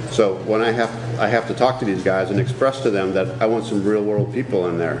 And so when I have to talk to these guys and express to them that I want some real world people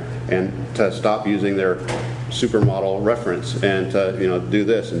in there, and to stop using their supermodel reference, and to do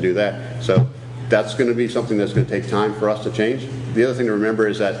this and do that. So that's going to be something that's going to take time for us to change. The other thing to remember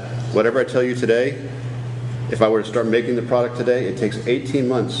is that whatever I tell you today, if I were to start making the product today, it takes 18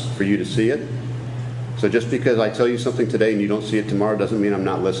 months for you to see it. So just because I tell you something today and you don't see it tomorrow doesn't mean I'm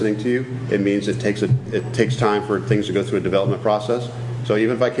not listening to you. It means it takes time for things to go through a development process. So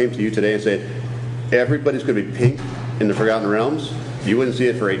even if I came to you today and said, everybody's going to be pink in the Forgotten Realms, you wouldn't see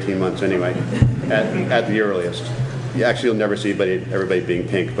it for 18 months anyway, at the earliest. Actually, you'll never see everybody being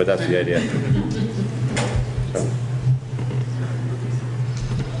pink, but that's the idea. So.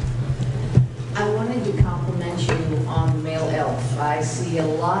 I wanted to compliment you on male elf. I see a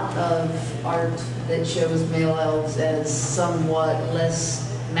lot of art that shows male elves as somewhat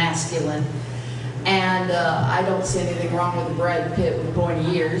less masculine. And I don't see anything wrong with Brad Pitt with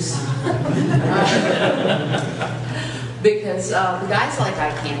pointy ears. Because the guys like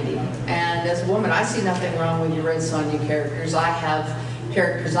eye candy. And as a woman, I see nothing wrong with your Red Sonja characters. I have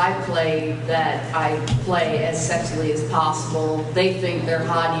characters I play that I play as sexily as possible. They think they're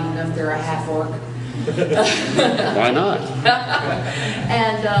hot even if they're a half-orc. Why not?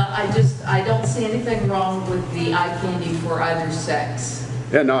 And I don't see anything wrong with the eye candy for either sex.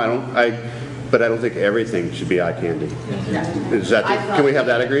 Yeah, no, I don't. But I don't think everything should be eye candy. Is that? Can we have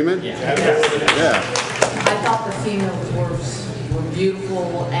that agreement? Yeah. I thought the female dwarfs were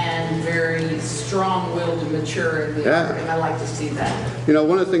beautiful and very strong-willed and mature in the art, and I like to see that.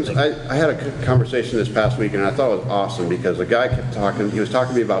 One of the things I had a conversation this past week, and I thought it was awesome because the guy kept talking. He was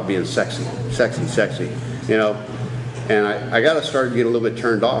talking to me about being sexy. And I got to start getting a little bit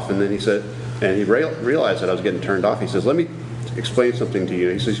turned off. And then he said, and he realized that I was getting turned off. He says, "Let me explain something to you."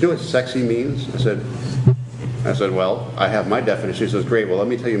 He says, "You know what sexy means?" I said, "Well, I have my definition." He says, "Great. Well, let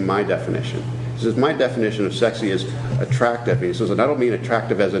me tell you my definition." He says, "My definition of sexy is attractive." He says, and I don't mean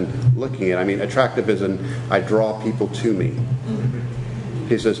attractive as in looking at. I mean attractive as in I draw people to me.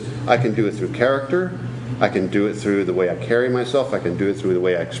 He says, I can do it through character. I can do it through the way I carry myself. I can do it through the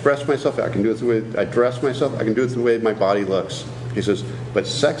way I express myself. I can do it through the way I dress myself. I can do it through the way my body looks. He says, but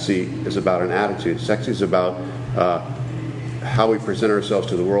sexy is about an attitude. Sexy is about how we present ourselves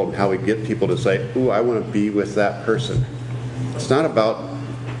to the world and how we get people to say, ooh, I want to be with that person. It's not about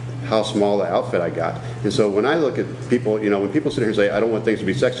how small the outfit I got. And so when I look at people, when people sit here and say, I don't want things to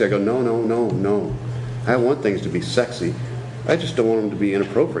be sexy, I go, no. I want things to be sexy. I just don't want them to be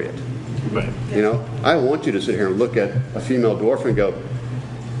inappropriate. Right. I want you to sit here and look at a female dwarf and go,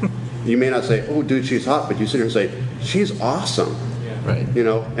 you may not say, oh, dude, she's hot, but you sit here and say, she's awesome. Yeah. Right.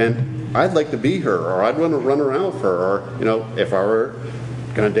 And I'd like to be her, or I'd want to run around with her, or, if I were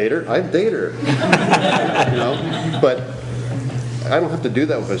going to date her, I'd date her. But I don't have to do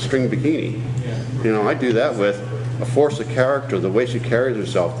that with a string bikini. Yeah. I do that with a force of character, the way she carries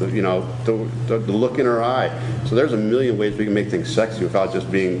herself, the look in her eye. So there's a million ways we can make things sexy without just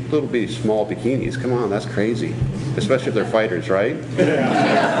being little bitty small bikinis. Come on, that's crazy. Especially if they're fighters, right?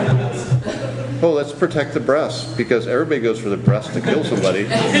 Oh, let's protect the breasts, because everybody goes for the breasts to kill somebody.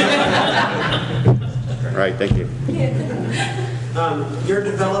 Right, thank you. You're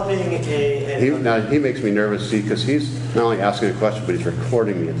developing he makes me nervous, see, because he's not only asking a question, but he's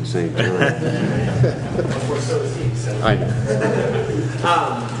recording me at the same time. Of course, so is he. So. I know.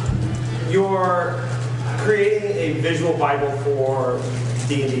 You're creating a visual Bible for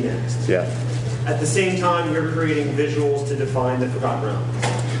D&D Next. Yeah. At the same time, you're creating visuals to define the Forgotten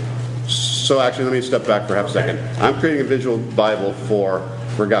Realms. So actually, let me step back for half a second. I'm creating a visual Bible for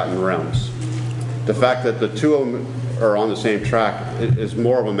Forgotten Realms. The fact that the two of them are on the same track is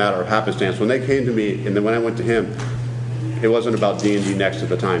more of a matter of happenstance. When they came to me, and then when I went to him, it wasn't about D&D Next at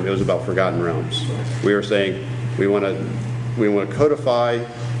the time. It was about Forgotten Realms. We were saying we want to codify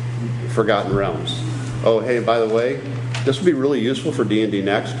Forgotten Realms. Oh, hey, by the way, this would be really useful for D&D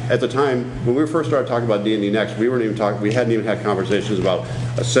Next. At the time, when we first started talking about D&D Next, we hadn't even had conversations about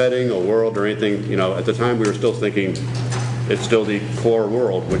a setting, a world, or anything. You know, at the time we were still thinking it's still the core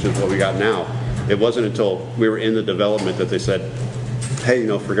world, which is what we got now. It wasn't until we were in the development that they said, hey, you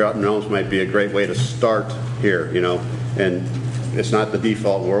know, Forgotten Realms might be a great way to start here, you know, and it's not the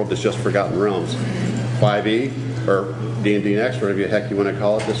default world, it's just Forgotten Realms. 5e, or D&D Next, whatever the heck you want to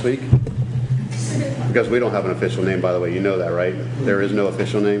call it this week. Because we don't have an official name, by the way. You know that, right? There is no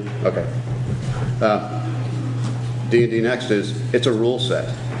official name? Okay. D&D Next it's a rule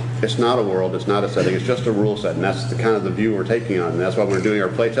set. It's not a world, it's not a setting, it's just a rule set. And that's the kind of the view we're taking on. And that's why we're doing our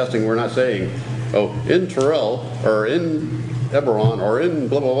play testing. We're not saying, oh, in Terrell, or in Eberron, or in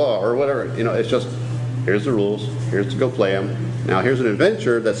blah, blah, blah, or whatever. You know, it's just, here's the rules, here's to go play them. Now, here's an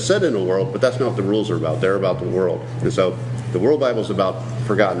adventure that's set in a world, but that's not what the rules are about. They're about the world. And so, the World Bible is about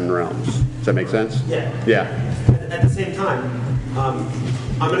Forgotten Realms. Does that make sense? Yeah. Yeah. At the same time, I'm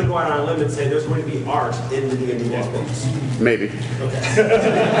going to go out on a limb and say there's going to be art in the D&D Next books. Maybe.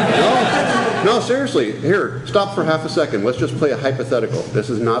 No, seriously. Here, stop for half a second. Let's just play a hypothetical. This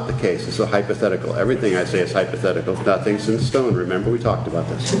is not the case. It's a hypothetical. Everything I say is hypothetical. Nothing's in stone. Remember, we talked about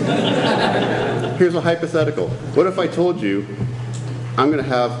this. Here's a hypothetical. What if I told you I'm going to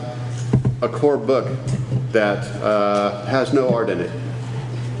have a core book that has no art in it?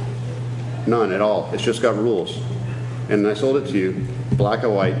 None at all. It's just got rules. And I sold it to you, black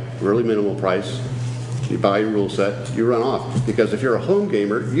and white, really minimal price. You buy your rule set, you run off. Because if you're a home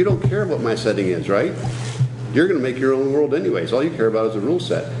gamer, you don't care what my setting is, right? You're going to make your own world anyways. All you care about is a rule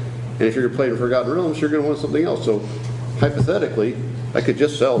set. And if you're playing Forgotten Realms, you're going to want something else. So hypothetically, I could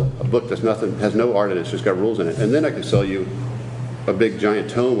just sell a book that's has no art in it, it's just got rules in it. And then I could sell you a big giant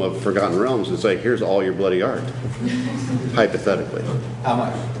tome of Forgotten Realms and say, here's all your bloody art. Hypothetically. How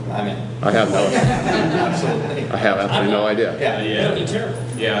much? I mean, I have no absolutely. I have absolutely no idea. Yeah, that would be terrible.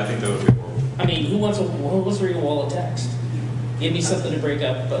 Yeah, I think that would be horrible. I mean, who wants to read a wall of text? Give me something to break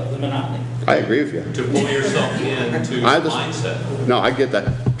up the monotony. I agree with you. To pull yourself into the mindset. No, I get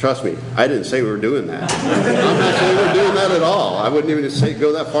that. Trust me, I didn't say we were doing that. I'm not saying we're doing that at all. I wouldn't even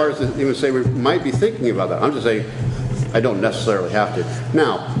go that far as to even say we might be thinking about that. I'm just saying I don't necessarily have to.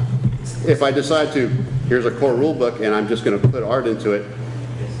 Now, if I decide here's a core rule book and I'm just going to put art into it,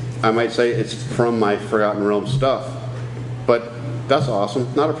 I might say it's from my Forgotten Realms stuff. But that's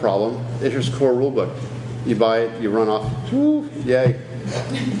awesome. Not a problem. It's just a core rule book. You buy it, you run off. Woo, yay.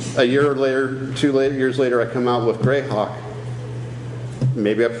 A year later, 2 years later, I come out with Greyhawk.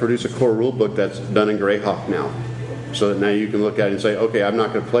 Maybe I produce a core rule book that's done in Greyhawk now. So that now you can look at it and say, okay, I'm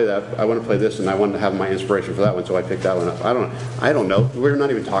not going to play that. I want to play this, and I want to have my inspiration for that one, so I picked that one up. I don't know. We're not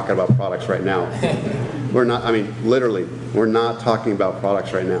even talking about products right now. We're not. I mean, literally, we're not talking about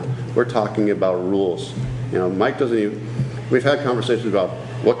products right now. We're talking about rules. You know, Mike doesn't even. We've had conversations about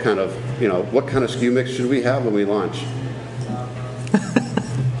what kind of SKU mix should we have when we launch.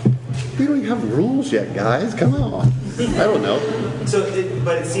 We don't even have rules yet, guys. Come on. I don't know.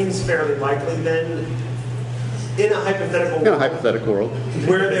 But it seems fairly likely then. In a hypothetical world,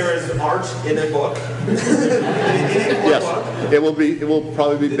 where there is art in a book, yes, it will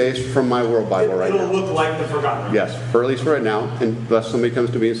probably be based from my World Bible right now. It'll look like the Forgotten Realms. Yes, for at least right now, unless somebody comes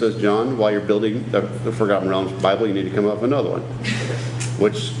to me and says, John, while you're building the Forgotten Realms Bible, you need to come up with another one.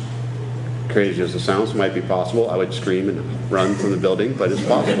 Which, crazy as it sounds, might be possible. I would scream and run from the building, but it's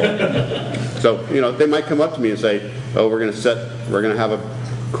possible. So, they might come up to me and say, oh, we're going to have a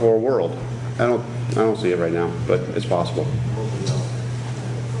core world. I don't see it right now, but it's possible.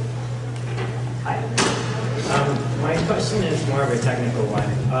 Hi. My question is more of a technical one.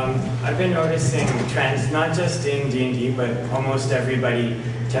 I've been noticing trends, not just in D&D, but almost everybody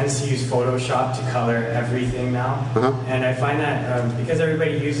tends to use Photoshop to color everything now. And I find that because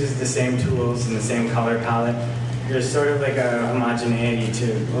everybody uses the same tools and the same color palette, there's sort of like a homogeneity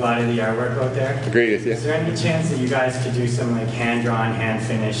to a lot of the artwork out there. Agree with you. Is there any chance that you guys could do some like hand-drawn,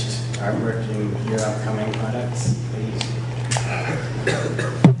 hand-finished artwork in your upcoming products, please?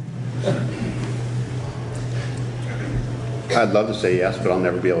 I'd love to say yes, but I'll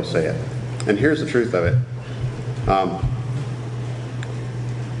never be able to say it. And here's the truth of it.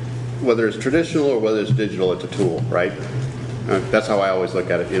 Whether it's traditional or whether it's digital, it's a tool, right? That's how I always look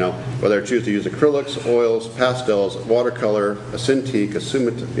at it, Whether I choose to use acrylics, oils, pastels, watercolor, a Cintiq,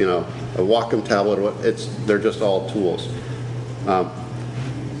 a Wacom tablet, they're just all tools.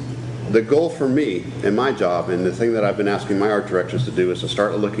 The goal for me in my job, and the thing that I've been asking my art directors to do, is to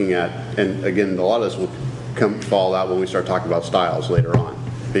start looking at, and again, a lot of this will fall out when we start talking about styles later on.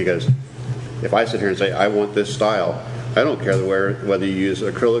 Because if I sit here and say, I want this style, I don't care whether you use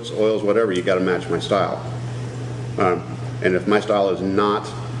acrylics, oils, whatever, you got to match my style. And if my style is not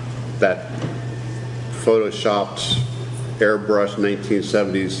that photoshopped, airbrushed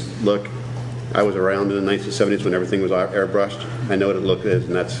 1970s look, I was around in the 1970s when everything was airbrushed. I know what the look is,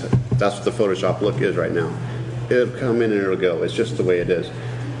 and that's what the Photoshop look is right now. It'll come in and it'll go. It's just the way it is.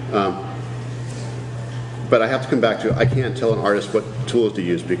 But I have to come back to, I can't tell an artist what tools to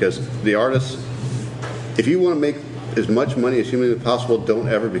use, because the artist, if you want to make as much money as humanly possible, don't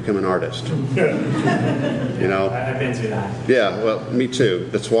ever become an artist. You know? I've been through that. Yeah, well, me too.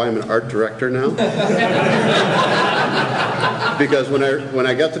 That's why I'm an art director now. Because when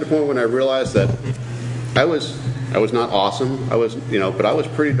I got to the point when I realized that I was not awesome, but I was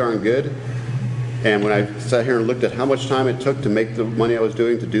pretty darn good. And when I sat here and looked at how much time it took to make the money I was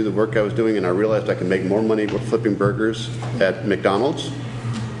doing, to do the work I was doing, and I realized I could make more money with flipping burgers at McDonald's,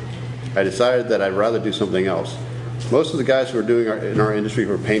 I decided that I'd rather do something else. Most of the guys who are doing in our industry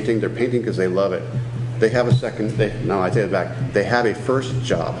who are painting, they're painting because they love it. They have I take it back. They have a first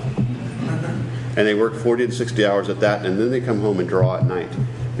job. And they work 40 to 60 hours at that, and then they come home and draw at night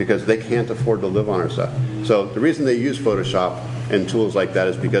because they can't afford to live on our stuff. So the reason they use Photoshop and tools like that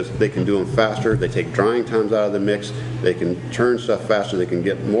is because they can do them faster. They take drying times out of the mix. They can turn stuff faster. They can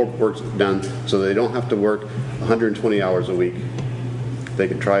get more work done so they don't have to work 120 hours a week. They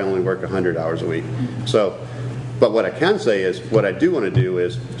can try only work 100 hours a week. So, but what I can say is, what I do want to do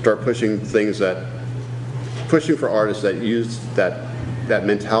is start pushing for artists that use that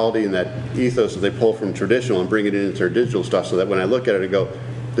mentality and that ethos that they pull from traditional and bring it into their digital stuff, so that when I look at it, I go,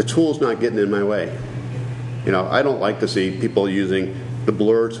 the tool's not getting in my way. You know, I don't like to see people using the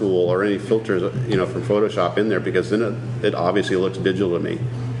blur tool or any filters, from Photoshop in there, because then it obviously looks digital to me.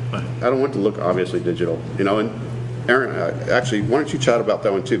 I don't want it to look obviously digital, and Aaron, actually, why don't you chat about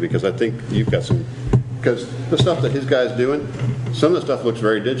that one too, because I think you've got some, because the stuff that his guy's doing, some of the stuff looks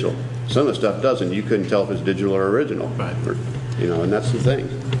very digital. Some of the stuff doesn't. You couldn't tell if it's digital or original. Right. And that's the thing.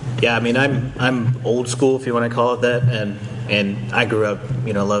 Yeah, I mean, I'm old school, if you want to call it that, and I grew up,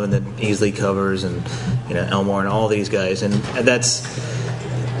 loving the Easley covers and, Elmore and all these guys, and that's,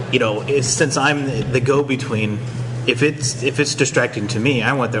 since I'm the go-between, if it's distracting to me,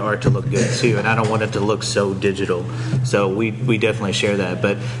 I want the art to look good too, and I don't want it to look so digital. So we definitely share that.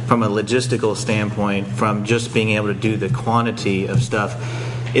 But from a logistical standpoint, from just being able to do the quantity of stuff,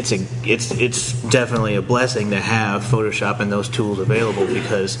 it's definitely a blessing to have Photoshop and those tools available,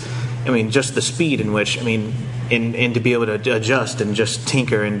 because just the speed in which and to be able to adjust and just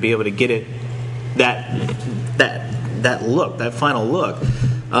tinker and be able to get it that look, that final look,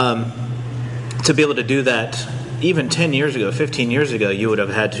 to be able to do that. Even 10 years ago, 15 years ago, you would have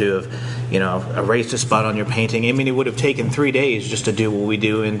had to have, erased a spot on your painting. It would have taken 3 days just to do what we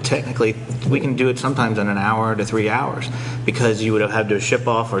do, and technically we can do it sometimes in an hour to 3 hours, because you would have had to ship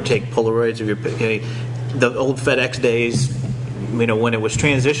off or take Polaroids of your the old FedEx days. When it was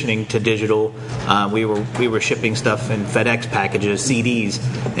transitioning to digital, we were shipping stuff in FedEx packages, CDs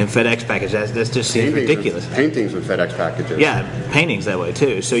in FedEx packages. That just seems ridiculous. Paintings with FedEx packages. Yeah, paintings that way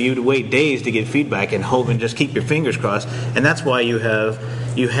too. So you'd wait days to get feedback and hope and just keep your fingers crossed. And that's why you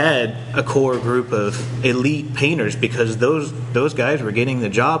had a core group of elite painters, because those guys were getting the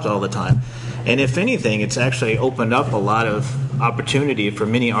jobs all the time. And if anything, it's actually opened up a lot of opportunity for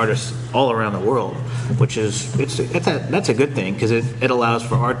many artists all around the world, which is that's a good thing, because it allows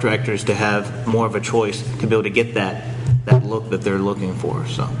for art directors to have more of a choice to be able to get that look that they're looking for.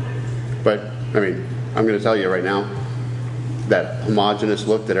 So, but I'm going to tell you right now, that homogeneous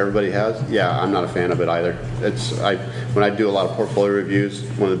look that everybody has, I'm not a fan of it either. When I do a lot of portfolio reviews,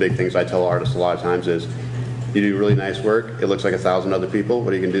 one of the big things I tell artists a lot of times is, you do really nice work, it looks like 1,000 other people.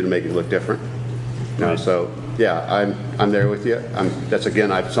 What are you going to do to make it look different? So I'm there with you. That's again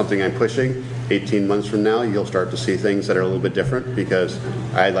something I'm pushing. 18 months from now, you'll start to see things that are a little bit different, because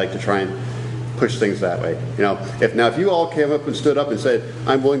I like to try and push things that way. If you all came up and stood up and said,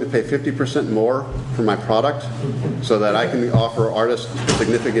 I'm willing to pay 50% more for my product so that I can offer artists a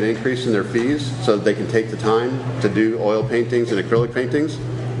significant increase in their fees so that they can take the time to do oil paintings and acrylic paintings,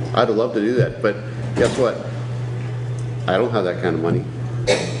 I'd love to do that. But guess what? I don't have that kind of money,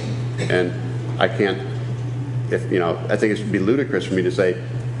 and I can't. I think it should be ludicrous for me to say,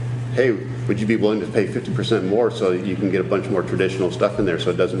 "Hey, would you be willing to pay 50% more so that you can get a bunch more traditional stuff in there,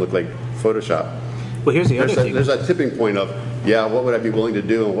 so it doesn't look like Photoshop?" Well, here's the other thing. There's that tipping point of, what would I be willing to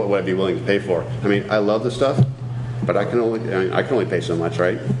do and what would I be willing to pay for? I love the stuff, but I can only pay so much,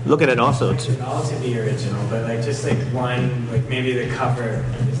 right? Look at it also. It's all to be original, but one, maybe the cover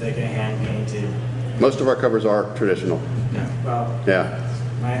is a hand painted. Most of our covers are traditional. Yeah. Well. Yeah.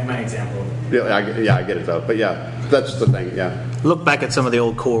 my example. Yeah, I get it though. But yeah, that's the thing. Yeah. Look back at some of the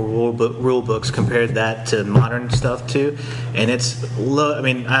old core rule books, compared that to modern stuff too, and I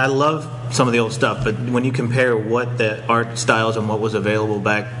mean, I love some of the old stuff, but when you compare what the art styles and what was available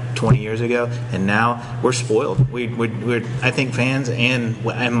back 20 years ago and now, we're spoiled. We're I think fans and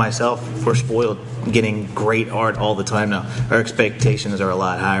myself, we're spoiled getting great art all the time now. Our expectations are a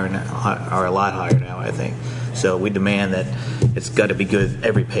lot higher now, I think. So we demand that it's got to be good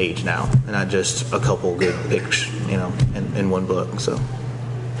every page now, and not just a couple good pics, in one book. So,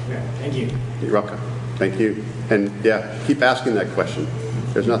 yeah, thank you. You're welcome. Thank you. And yeah, keep asking that question.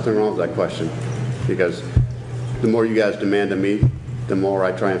 There's nothing wrong with that question, because the more you guys demand of me, the more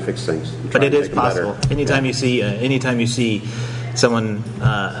I try and fix things. But it is possible. Anytime you see someone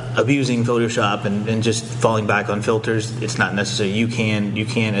abusing Photoshop and just falling back on filters, it's not necessary. You can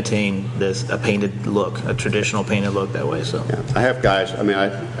attain a painted look, a traditional painted look that way. So yeah. I have guys. I mean, I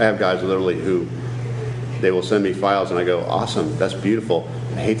have guys literally who they will send me files, and I go, awesome, that's beautiful.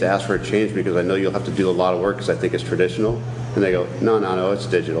 I hate to ask for a change because I know you'll have to do a lot of work because I think it's traditional. And they go, no, it's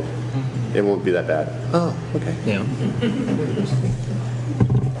digital. It won't be that bad. Oh, okay. Yeah.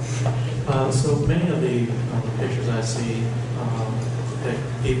 So many of the pictures I see depict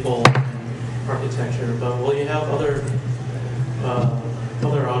people and architecture, but will you have other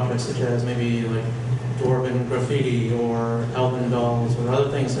objects such as maybe like dwarven graffiti or elven dolls or other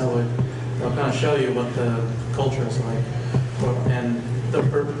things that would kind of show you what the culture is like, and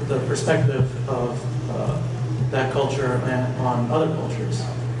the perspective of that culture on other cultures?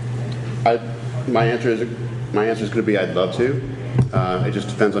 My answer is going to be I'd love to. It just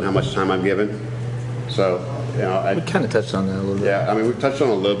depends on how much time I'm given. So, we kind of touched on that a little bit. Yeah, I mean, we've touched on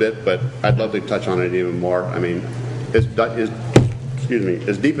it a little bit, but I'd love to touch on it even more. I mean, as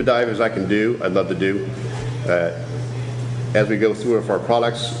deep a dive as I can do, I'd love to do. As we go through our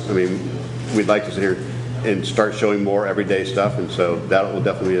products, I mean, we'd like to sit here and start showing more everyday stuff, and so that will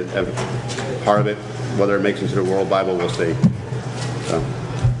definitely be a part of it. Whether it makes it into the World Bible, we'll see. So,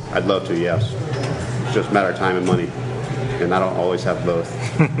 I'd love to, yes. It's just a matter of time and money, and I don't always have both.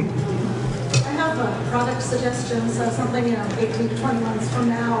 I have product suggestions, something 18 to 20 months from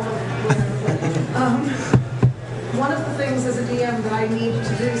now. One of the things as a DM that I need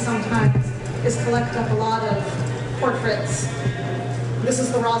to do sometimes is collect up a lot of portraits. This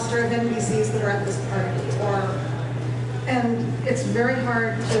is the roster of NPCs that are at this party, and it's very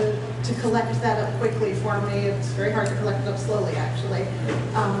hard to collect that up quickly for me. It's very hard to collect it up slowly, actually.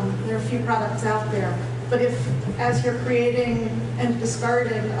 There are a few products out there. But if, as you're creating and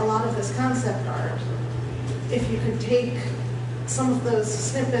discarding a lot of this concept art, if you could take some of those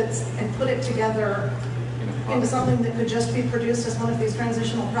snippets and put it together into something that could just be produced as one of these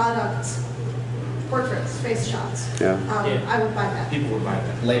transitional products, portraits, face shots, I would buy that. People would buy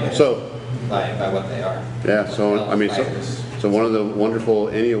that. Label by what they are. Yeah, so I mean, so one of the wonderful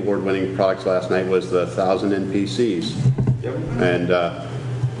Annie Award-winning products last night was the 1,000 NPCs. Yep. And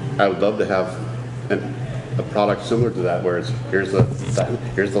I would love to have a product similar to that, where it's here's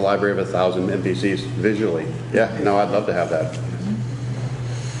the library of 1,000 NPCs visually. Yeah, no, I'd love to have that.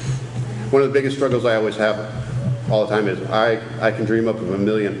 One of the biggest struggles I always have all the time is I can dream up of a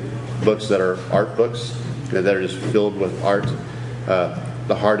million books that are art books, that are just filled with art.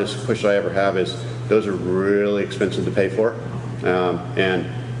 The hardest push I ever have is those are really expensive to pay for, and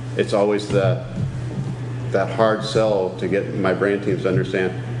it's always that hard sell to get my brand teams to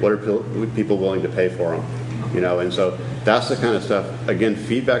understand what are people willing to pay for them, and so that's the kind of stuff. Again,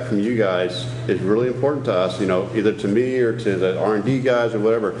 feedback from you guys is really important to us, either to me or to the R&D guys or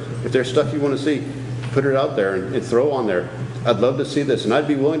whatever. If there's stuff you want to see, put it out there and throw on there. I'd love to see this, and I'd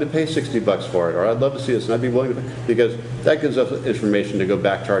be willing to pay $60 for it, or I'd love to see this, and I'd be willing to pay, because that gives us information to go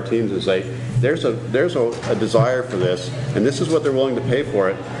back to our teams and say, there's a desire for this, and this is what they're willing to pay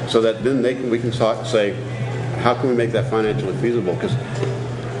for it, so that then we can say, how can we make that financially feasible? Because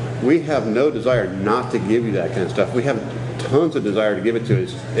we have no desire not to give you that kind of stuff. We have tons of desire to give it to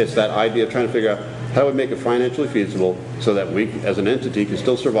us. It's that idea of trying to figure out how do we make it financially feasible so that we, as an entity, can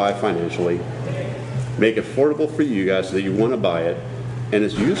still survive financially, make it affordable for you guys so that you want to buy it, and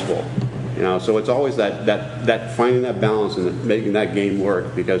it's useful. So it's always that finding that balance and making that game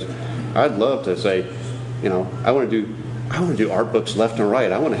work. Because I'd love to say, I want to do art books left and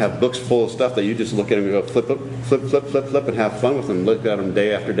right. I want to have books full of stuff that you just look at and go flip, and have fun with them. Look at them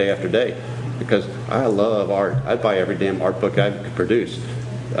day after day after day. Because I love art. I'd buy every damn art book I could produce.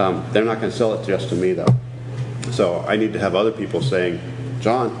 They're not going to sell it just to me though. So I need to have other people saying,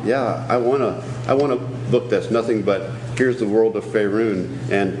 John, yeah, I want a book that's nothing but here's the world of Faerun,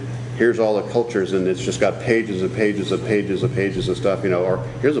 and here's all the cultures, and it's just got pages and pages and pages and pages of stuff, or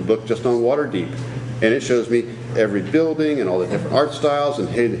here's a book just on Waterdeep, and it shows me every building and all the different art styles, and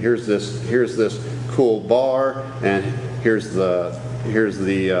hey, here's this cool bar, and here's the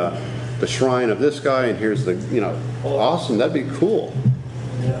shrine of this guy, and here's the awesome. That'd be cool.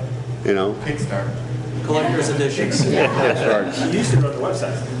 Yeah. Kickstarter. Collector's editions. Kickstarter. You used to run the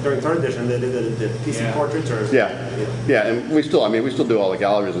websites during 3rd edition. They did the PC portraits, or and we still do all the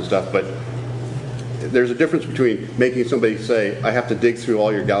galleries and stuff, but there's a difference between making somebody say, I have to dig through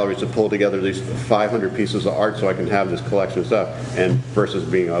all your galleries to pull together these 500 pieces of art so I can have this collection of stuff, and versus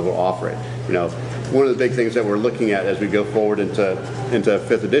being able to offer it. One of the big things that we're looking at as we go forward into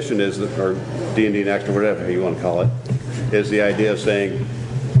 5th edition or D&D Next, or whatever you want to call it, is the idea of saying,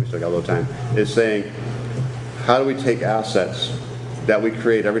 we still got a little time, is saying, how do we take assets that we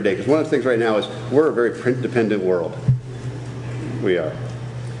create every day? Because one of the things right now is we're a very print-dependent world. We are.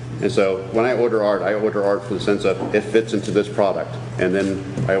 And so when I order art for the sense of it fits into this product. And then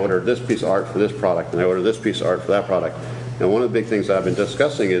I order this piece of art for this product, and I order this piece of art for that product. And one of the big things that I've been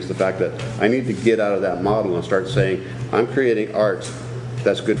discussing is the fact that I need to get out of that model and start saying, I'm creating art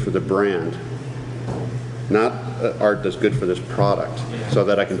that's good for the brand, not art that's good for this product. So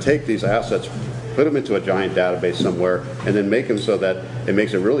that I can take these assets, put them into a giant database somewhere, and then make them so that it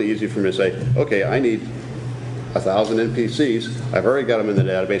makes it really easy for me to say, okay, I need 1,000 NPCs. I've already got them in the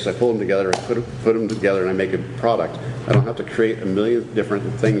database. I pull them together, I put them together, and I make a product. I don't have to create a million different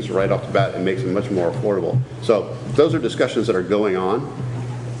things right off the bat. It makes it much more affordable. So those are discussions that are going on.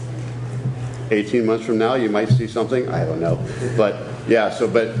 18 months from now, you might see something. I don't know. But yeah,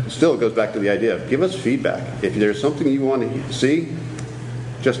 but still it goes back to the idea of give us feedback. If there's something you want to see,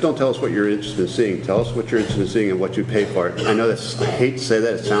 just don't tell us what you're interested in seeing. Tell us what you're interested in seeing and what you pay for it. I know I hate to say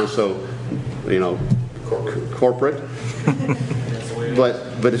that. It sounds so, corporate.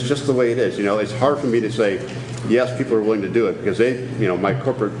 but it's just the way it is. It's hard for me to say, yes, people are willing to do it, because they, my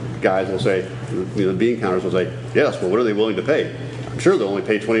corporate guys will say, the bean counters will say, yes, well, what are they willing to pay? I'm sure they'll only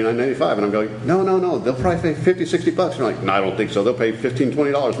pay $29.95. And I'm going, no, they'll probably pay $50, $60. And they're like, no, I don't think so. They'll pay $15,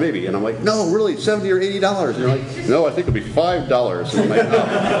 $20 maybe. And I'm like, no, really, $70 or $80. And they're like, no, I think it'll be $5. And I'm like,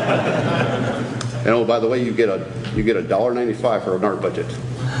 oh. And oh, by the way, you get $1.95 for an art budget.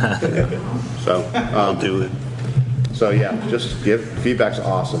 So I'll do it. So yeah, just give feedback's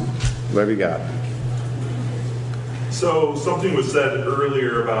awesome. Whatever you got. So something was said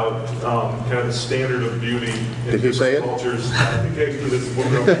earlier about kind of the standard of beauty in different cultures. I think actually this is what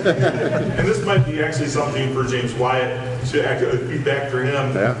we're and this might be actually something for James Wyatt to actually feedback for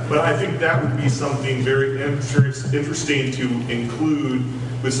him. Yeah. But I think that would be something very interesting to include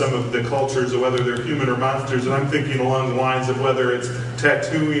with some of the cultures, of whether they're human or monsters. And I'm thinking along the lines of whether it's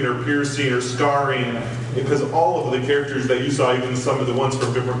tattooing or piercing or scarring, because all of the characters that you saw, even some of the ones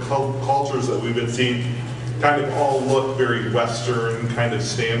from different cultures that we've been seeing, kind of all look very Western kind of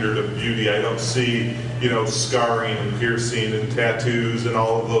standard of beauty. I don't see, scarring and piercing and tattoos and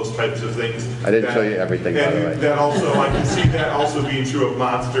all of those types of things. I didn't show you everything, by the way. That also, I can see that also being true of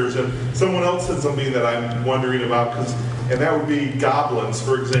monsters. And someone else said something that I'm wondering about, and that would be goblins,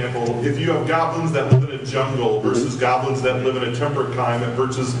 for example. If you have goblins that live in a jungle versus goblins that live in a temperate climate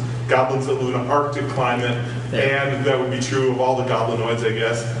versus goblins that live in an Arctic climate, and that would be true of all the goblinoids, I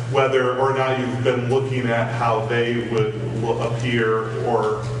guess, whether or not you've been looking at how they would appear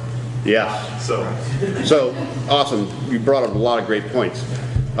or yeah. So awesome. You brought up a lot of great points.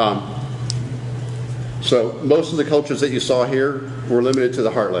 So most of the cultures that you saw here were limited to the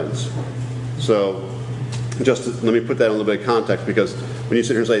Heartlands. So just let me put that in a little bit of context, because when you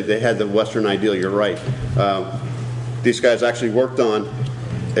sit here and say they had the Western ideal, you're right. These guys actually worked on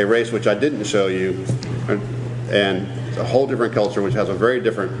a race which I didn't show you, and a whole different culture which has a very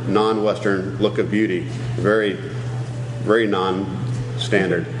different non-Western look of beauty, very, very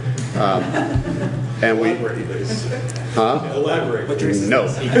non-standard. And we, elaborate. No.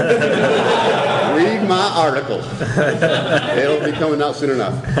 Read my article. It'll be coming out soon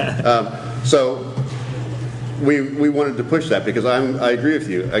enough. So we wanted to push that, because I agree with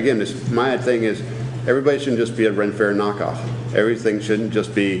you. Again, my thing is everybody shouldn't just be a Ren Fair knockoff. Everything shouldn't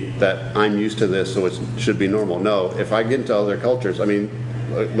just be that I'm used to this, so it should be normal. No, if I get into other cultures,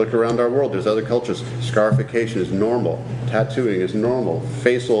 look around our world. There's other cultures. Scarification is normal. Tattooing is normal.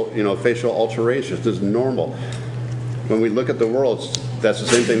 Facial alterations is normal. When we look at the world, that's the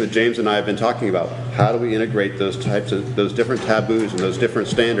same thing that James and I have been talking about. How do we integrate those different taboos and those different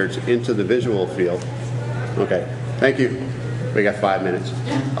standards into the visual field? Okay, thank you. We got 5 minutes.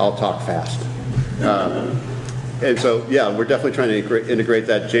 I'll talk fast. And so, yeah, we're definitely trying to integrate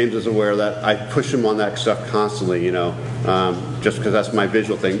that. James is aware of that. I push him on that stuff constantly, just because that's my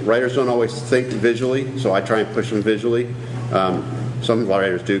visual thing. Writers don't always think visually, so I try and push them visually. Some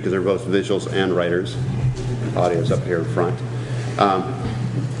writers do because they're both visuals and writers. Audio's up here in front.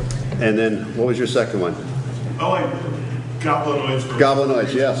 And then, what was your second one? I like Goblinoids.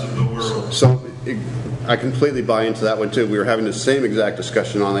 Goblinoids, yes. Of the world. So I completely buy into that one too. We were having the same exact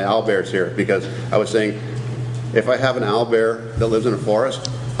discussion on the owlbears here because I was saying, if I have an owlbear that lives in a forest,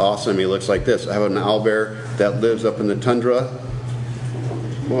 awesome, he looks like this. I have an owlbear that lives up in the tundra.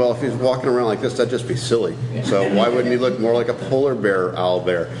 Well, if he's walking around like this, that'd just be silly. So why wouldn't he look more like a polar bear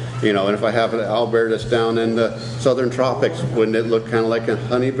owlbear? And if I have an owlbear that's down in the southern tropics, wouldn't it look kind of like a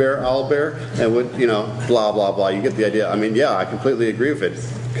honey bear owlbear? And would, blah, blah, blah. You get the idea. I mean, yeah, I completely agree with it.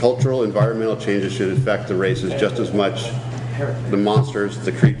 Cultural, environmental changes should affect the races just as much. The monsters,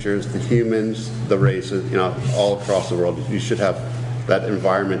 the creatures, the humans, the races, all across the world. You should have that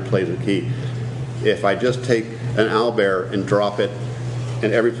environment plays a key. If I just take an owlbear and drop it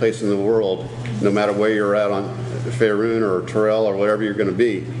in every place in the world, no matter where you're at on Faerun or Terrell or whatever you're going to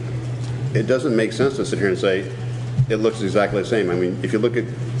be, it doesn't make sense to sit here and say it looks exactly the same. I mean,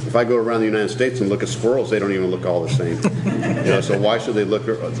 if I go around the United States and look at squirrels, they don't even look all the same. So why should they look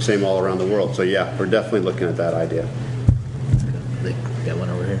the same all around the world? So yeah, we're definitely looking at that idea. Got one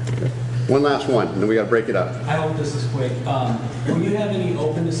over here. One last one, and then we got to break it up. I hope this is quick. Will you have any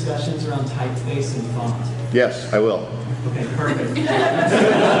open discussions around typeface and font? Yes, I will. Okay, perfect.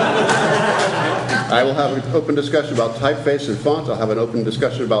 I will have an open discussion about typeface and fonts. I'll have an open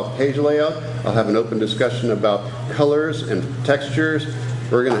discussion about page layout. I'll have an open discussion about colors and textures.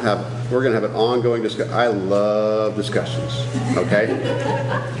 We're gonna have an ongoing discussion. I love discussions. Okay,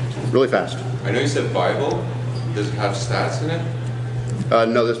 really fast. I know you said Bible. Does it have stats in it?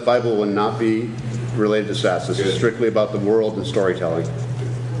 No, this Bible will not be related to stats. This is strictly about the world and storytelling.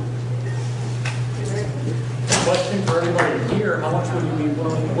 Question for everybody here: how much would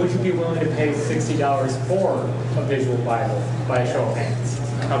you be willing to pay $60 for a visual Bible by a show of hands?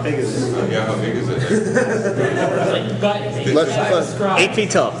 How big is it? Yeah, how big is it? But 8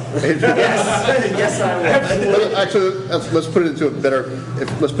 feet tall. Yes, I will. Actually, let's put it into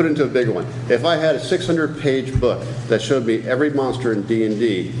a bigger one. If I had a 600-page book that showed me every monster in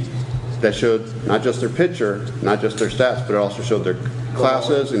D&D, that showed not just their picture, not just their stats, but it also showed their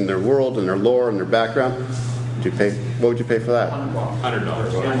classes and their world and their lore and their background, what would you pay for that? $100.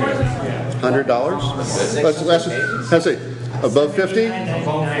 $100? Let's see. Above 50?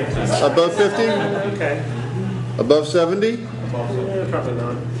 Above 50? Okay. Above 70? Probably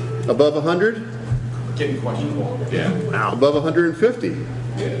not. Above 100? Getting questionable. Yeah. Wow. Above 150?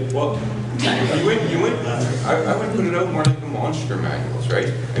 Yeah. Well, you went. I would put it out more like the monster manuals,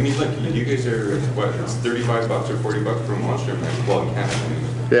 right? I mean, look, you guys are it's $35 or $40 for a monster manual. Well, in Canada.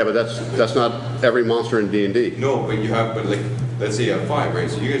 Yeah, but that's not every monster in D&D. No, but let's say you have 5, right?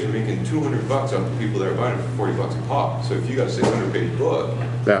 So you guys are making $200 off the people that are buying it for $40 a pop. So if you got a 600-page book,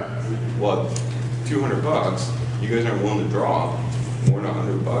 well, $200, you guys aren't willing to drop more than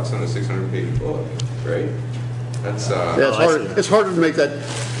 $100 on a 600-page book, right? That's yeah, it's harder to make that.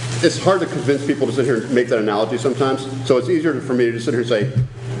 It's hard to convince people to sit here and make that analogy sometimes. So it's easier for me to just sit here and say,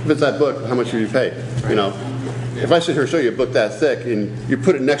 if it's that book, how much would you pay? Right. If I sit here and show you a book that thick and you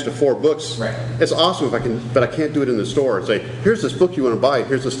put it next to 4 books, it's awesome if I can, but I can't do it in the store and say, here's this book you want to buy,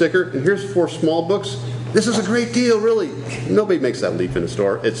 here's the sticker, and here's 4 small books. This is a great deal, really. Nobody makes that leap in the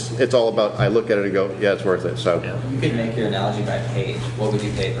store. It's all about, I look at it and go, yeah, it's worth it. So you could make your analogy by page. What would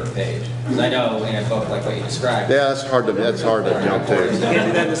you pay per page? Because I know in a book like what you described. Yeah, that's hard to jump to. You can't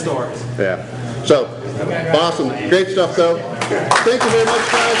do that in the stores. Yeah. So, awesome. Great stuff, though. Thank you very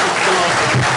much, guys.